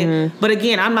appropriate. Mm-hmm. But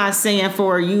again, I'm not saying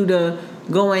for you to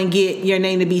go and get your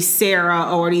name to be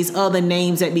Sarah or these other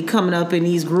names that be coming up in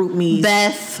these group meets.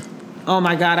 Beth. Oh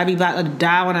my God, I be about to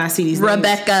die when I see these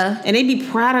Rebecca. names. And they be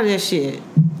proud of this shit.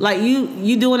 Like you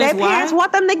doing this. Their parents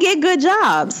want them to get good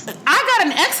jobs. I got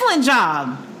an excellent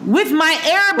job with my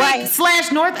Arabic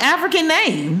 / North African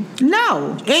name.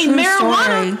 No, ain't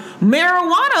marijuana.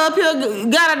 Marijuana up here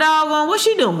got a doggone. What's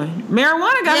she doing?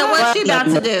 Marijuana got. Yeah, what's she about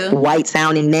to do? White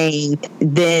sounding name,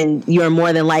 then you're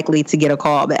more than likely to get a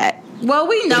call back. Well,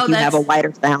 we know that you have a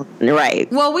whiter sound, right?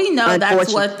 Well, we know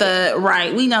that's what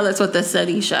the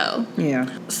studies show. Yeah.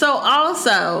 So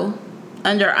also,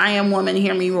 under I Am Woman,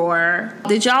 Hear Me Roar,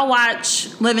 did y'all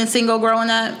watch Living Single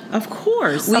growing up? Of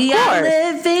course. We are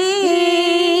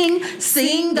living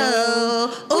single.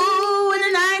 Ooh, in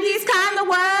the 90s kind of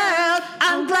world.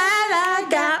 I'm glad I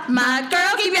got my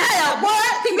girl. Keep your head up.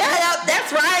 What? Keep your head up.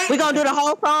 That's right. We gonna do the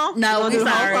whole song? No, we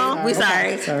sorry. We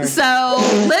sorry. So,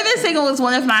 Living Single was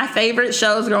one of my favorite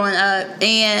shows growing up.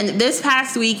 And this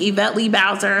past week, Yvette Lee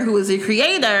Bowser, who is the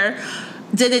creator,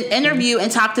 did an interview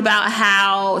and talked about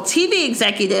how TV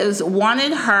executives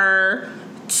wanted her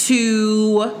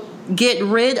to get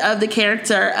rid of the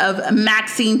character of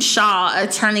Maxine Shaw,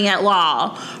 attorney at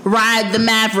law, ride the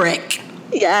Maverick.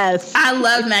 Yes. I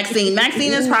love Maxine.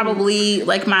 Maxine is probably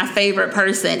like my favorite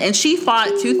person, and she fought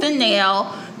tooth and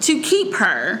nail to keep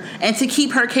her and to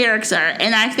keep her character.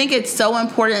 And I think it's so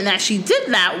important that she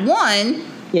did that. One,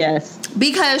 yes,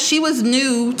 because she was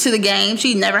new to the game.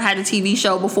 She never had a TV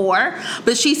show before,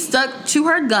 but she stuck to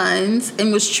her guns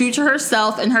and was true to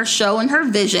herself and her show and her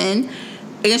vision.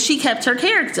 And she kept her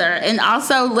character. And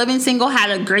also, Living Single had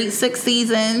a great 6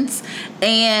 seasons.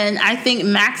 And I think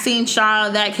Maxine Shaw,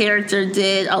 that character,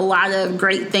 did a lot of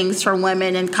great things for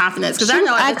women and confidence. Because I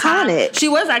know at the time she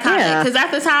was iconic. Because at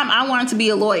the time, I wanted to be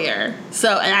a lawyer.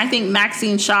 And I think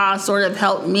Maxine Shaw sort of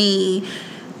helped me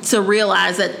to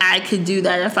realize that I could do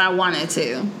that if I wanted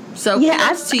to. So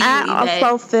I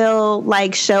also feel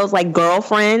like shows like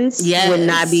Girlfriends would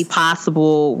not be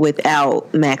possible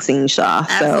without Maxine Shaw.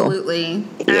 Absolutely.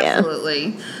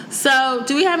 Absolutely. So,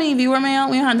 do we have any viewer mail?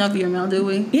 We don't have no viewer mail, do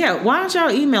we? Yeah, why aren't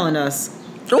y'all emailing us?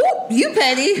 Oh, you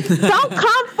petty. Don't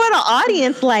come for the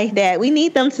audience like that. We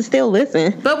need them to still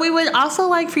listen. But we would also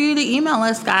like for you to email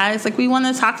us, guys. Like, we want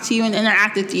to talk to you and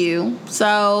interact with you.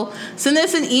 So send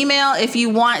us an email if you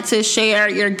want to share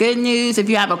your good news, if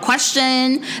you have a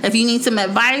question, if you need some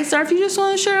advice, or if you just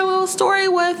want to share a little story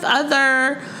with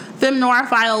other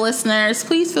FemNoirFile listeners.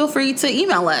 Please feel free to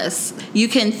email us. You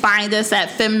can find us at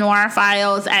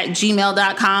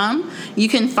femnoirfiles@gmail.com. You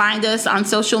can find us on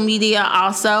social media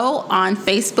also on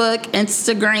Facebook,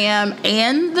 Instagram,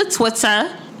 and the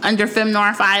Twitter under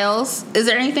FemNoirFiles. Is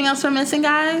there anything else we're missing,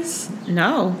 guys?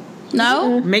 No.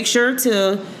 No? Make sure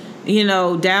to,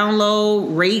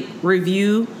 download, rate,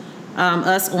 review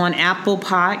us on Apple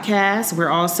Podcasts.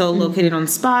 We're also located on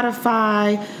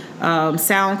Spotify,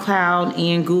 SoundCloud,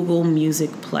 and Google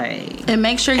Music Play. And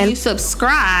make sure you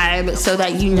subscribe so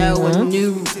that you know when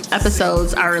new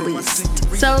episodes are released.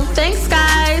 So thanks,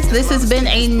 guys. This has been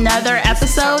another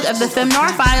episode of the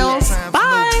FemNoirFiles.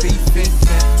 Bye.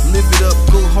 Live it up,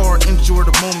 go hard, enjoy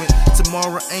the moment.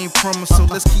 Tomorrow ain't promised, so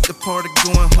let's keep the party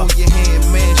going. Hold your hand,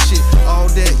 man, shit, all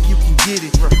that, you can get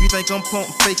it. If you think I'm pump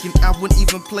faking, I wouldn't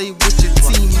even play with your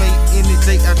teammate. Any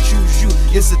day I choose you,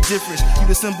 it's a difference.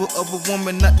 You the symbol of a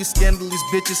woman, not these scandalous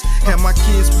bitches. Have my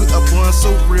kids with a bun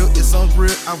so real, it's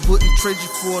unreal. I wouldn't trade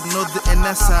you for another, and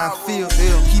that's how I feel.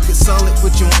 Keep it solid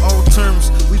with you on all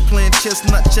terms. We playing chess,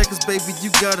 not checkers, baby,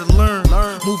 you gotta learn.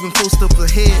 Moving post up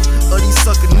ahead of these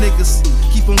sucker niggas.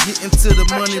 Keep on getting to the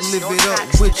money, live it up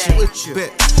with you.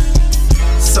 Bet.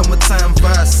 Summertime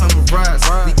vibes, summer rise,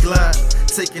 we glide.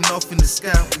 Taking off in the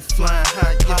sky, we flying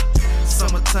high, yeah.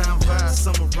 Summertime vibes,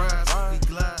 summer rise, we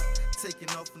glide.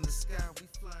 Taking off in the sky, we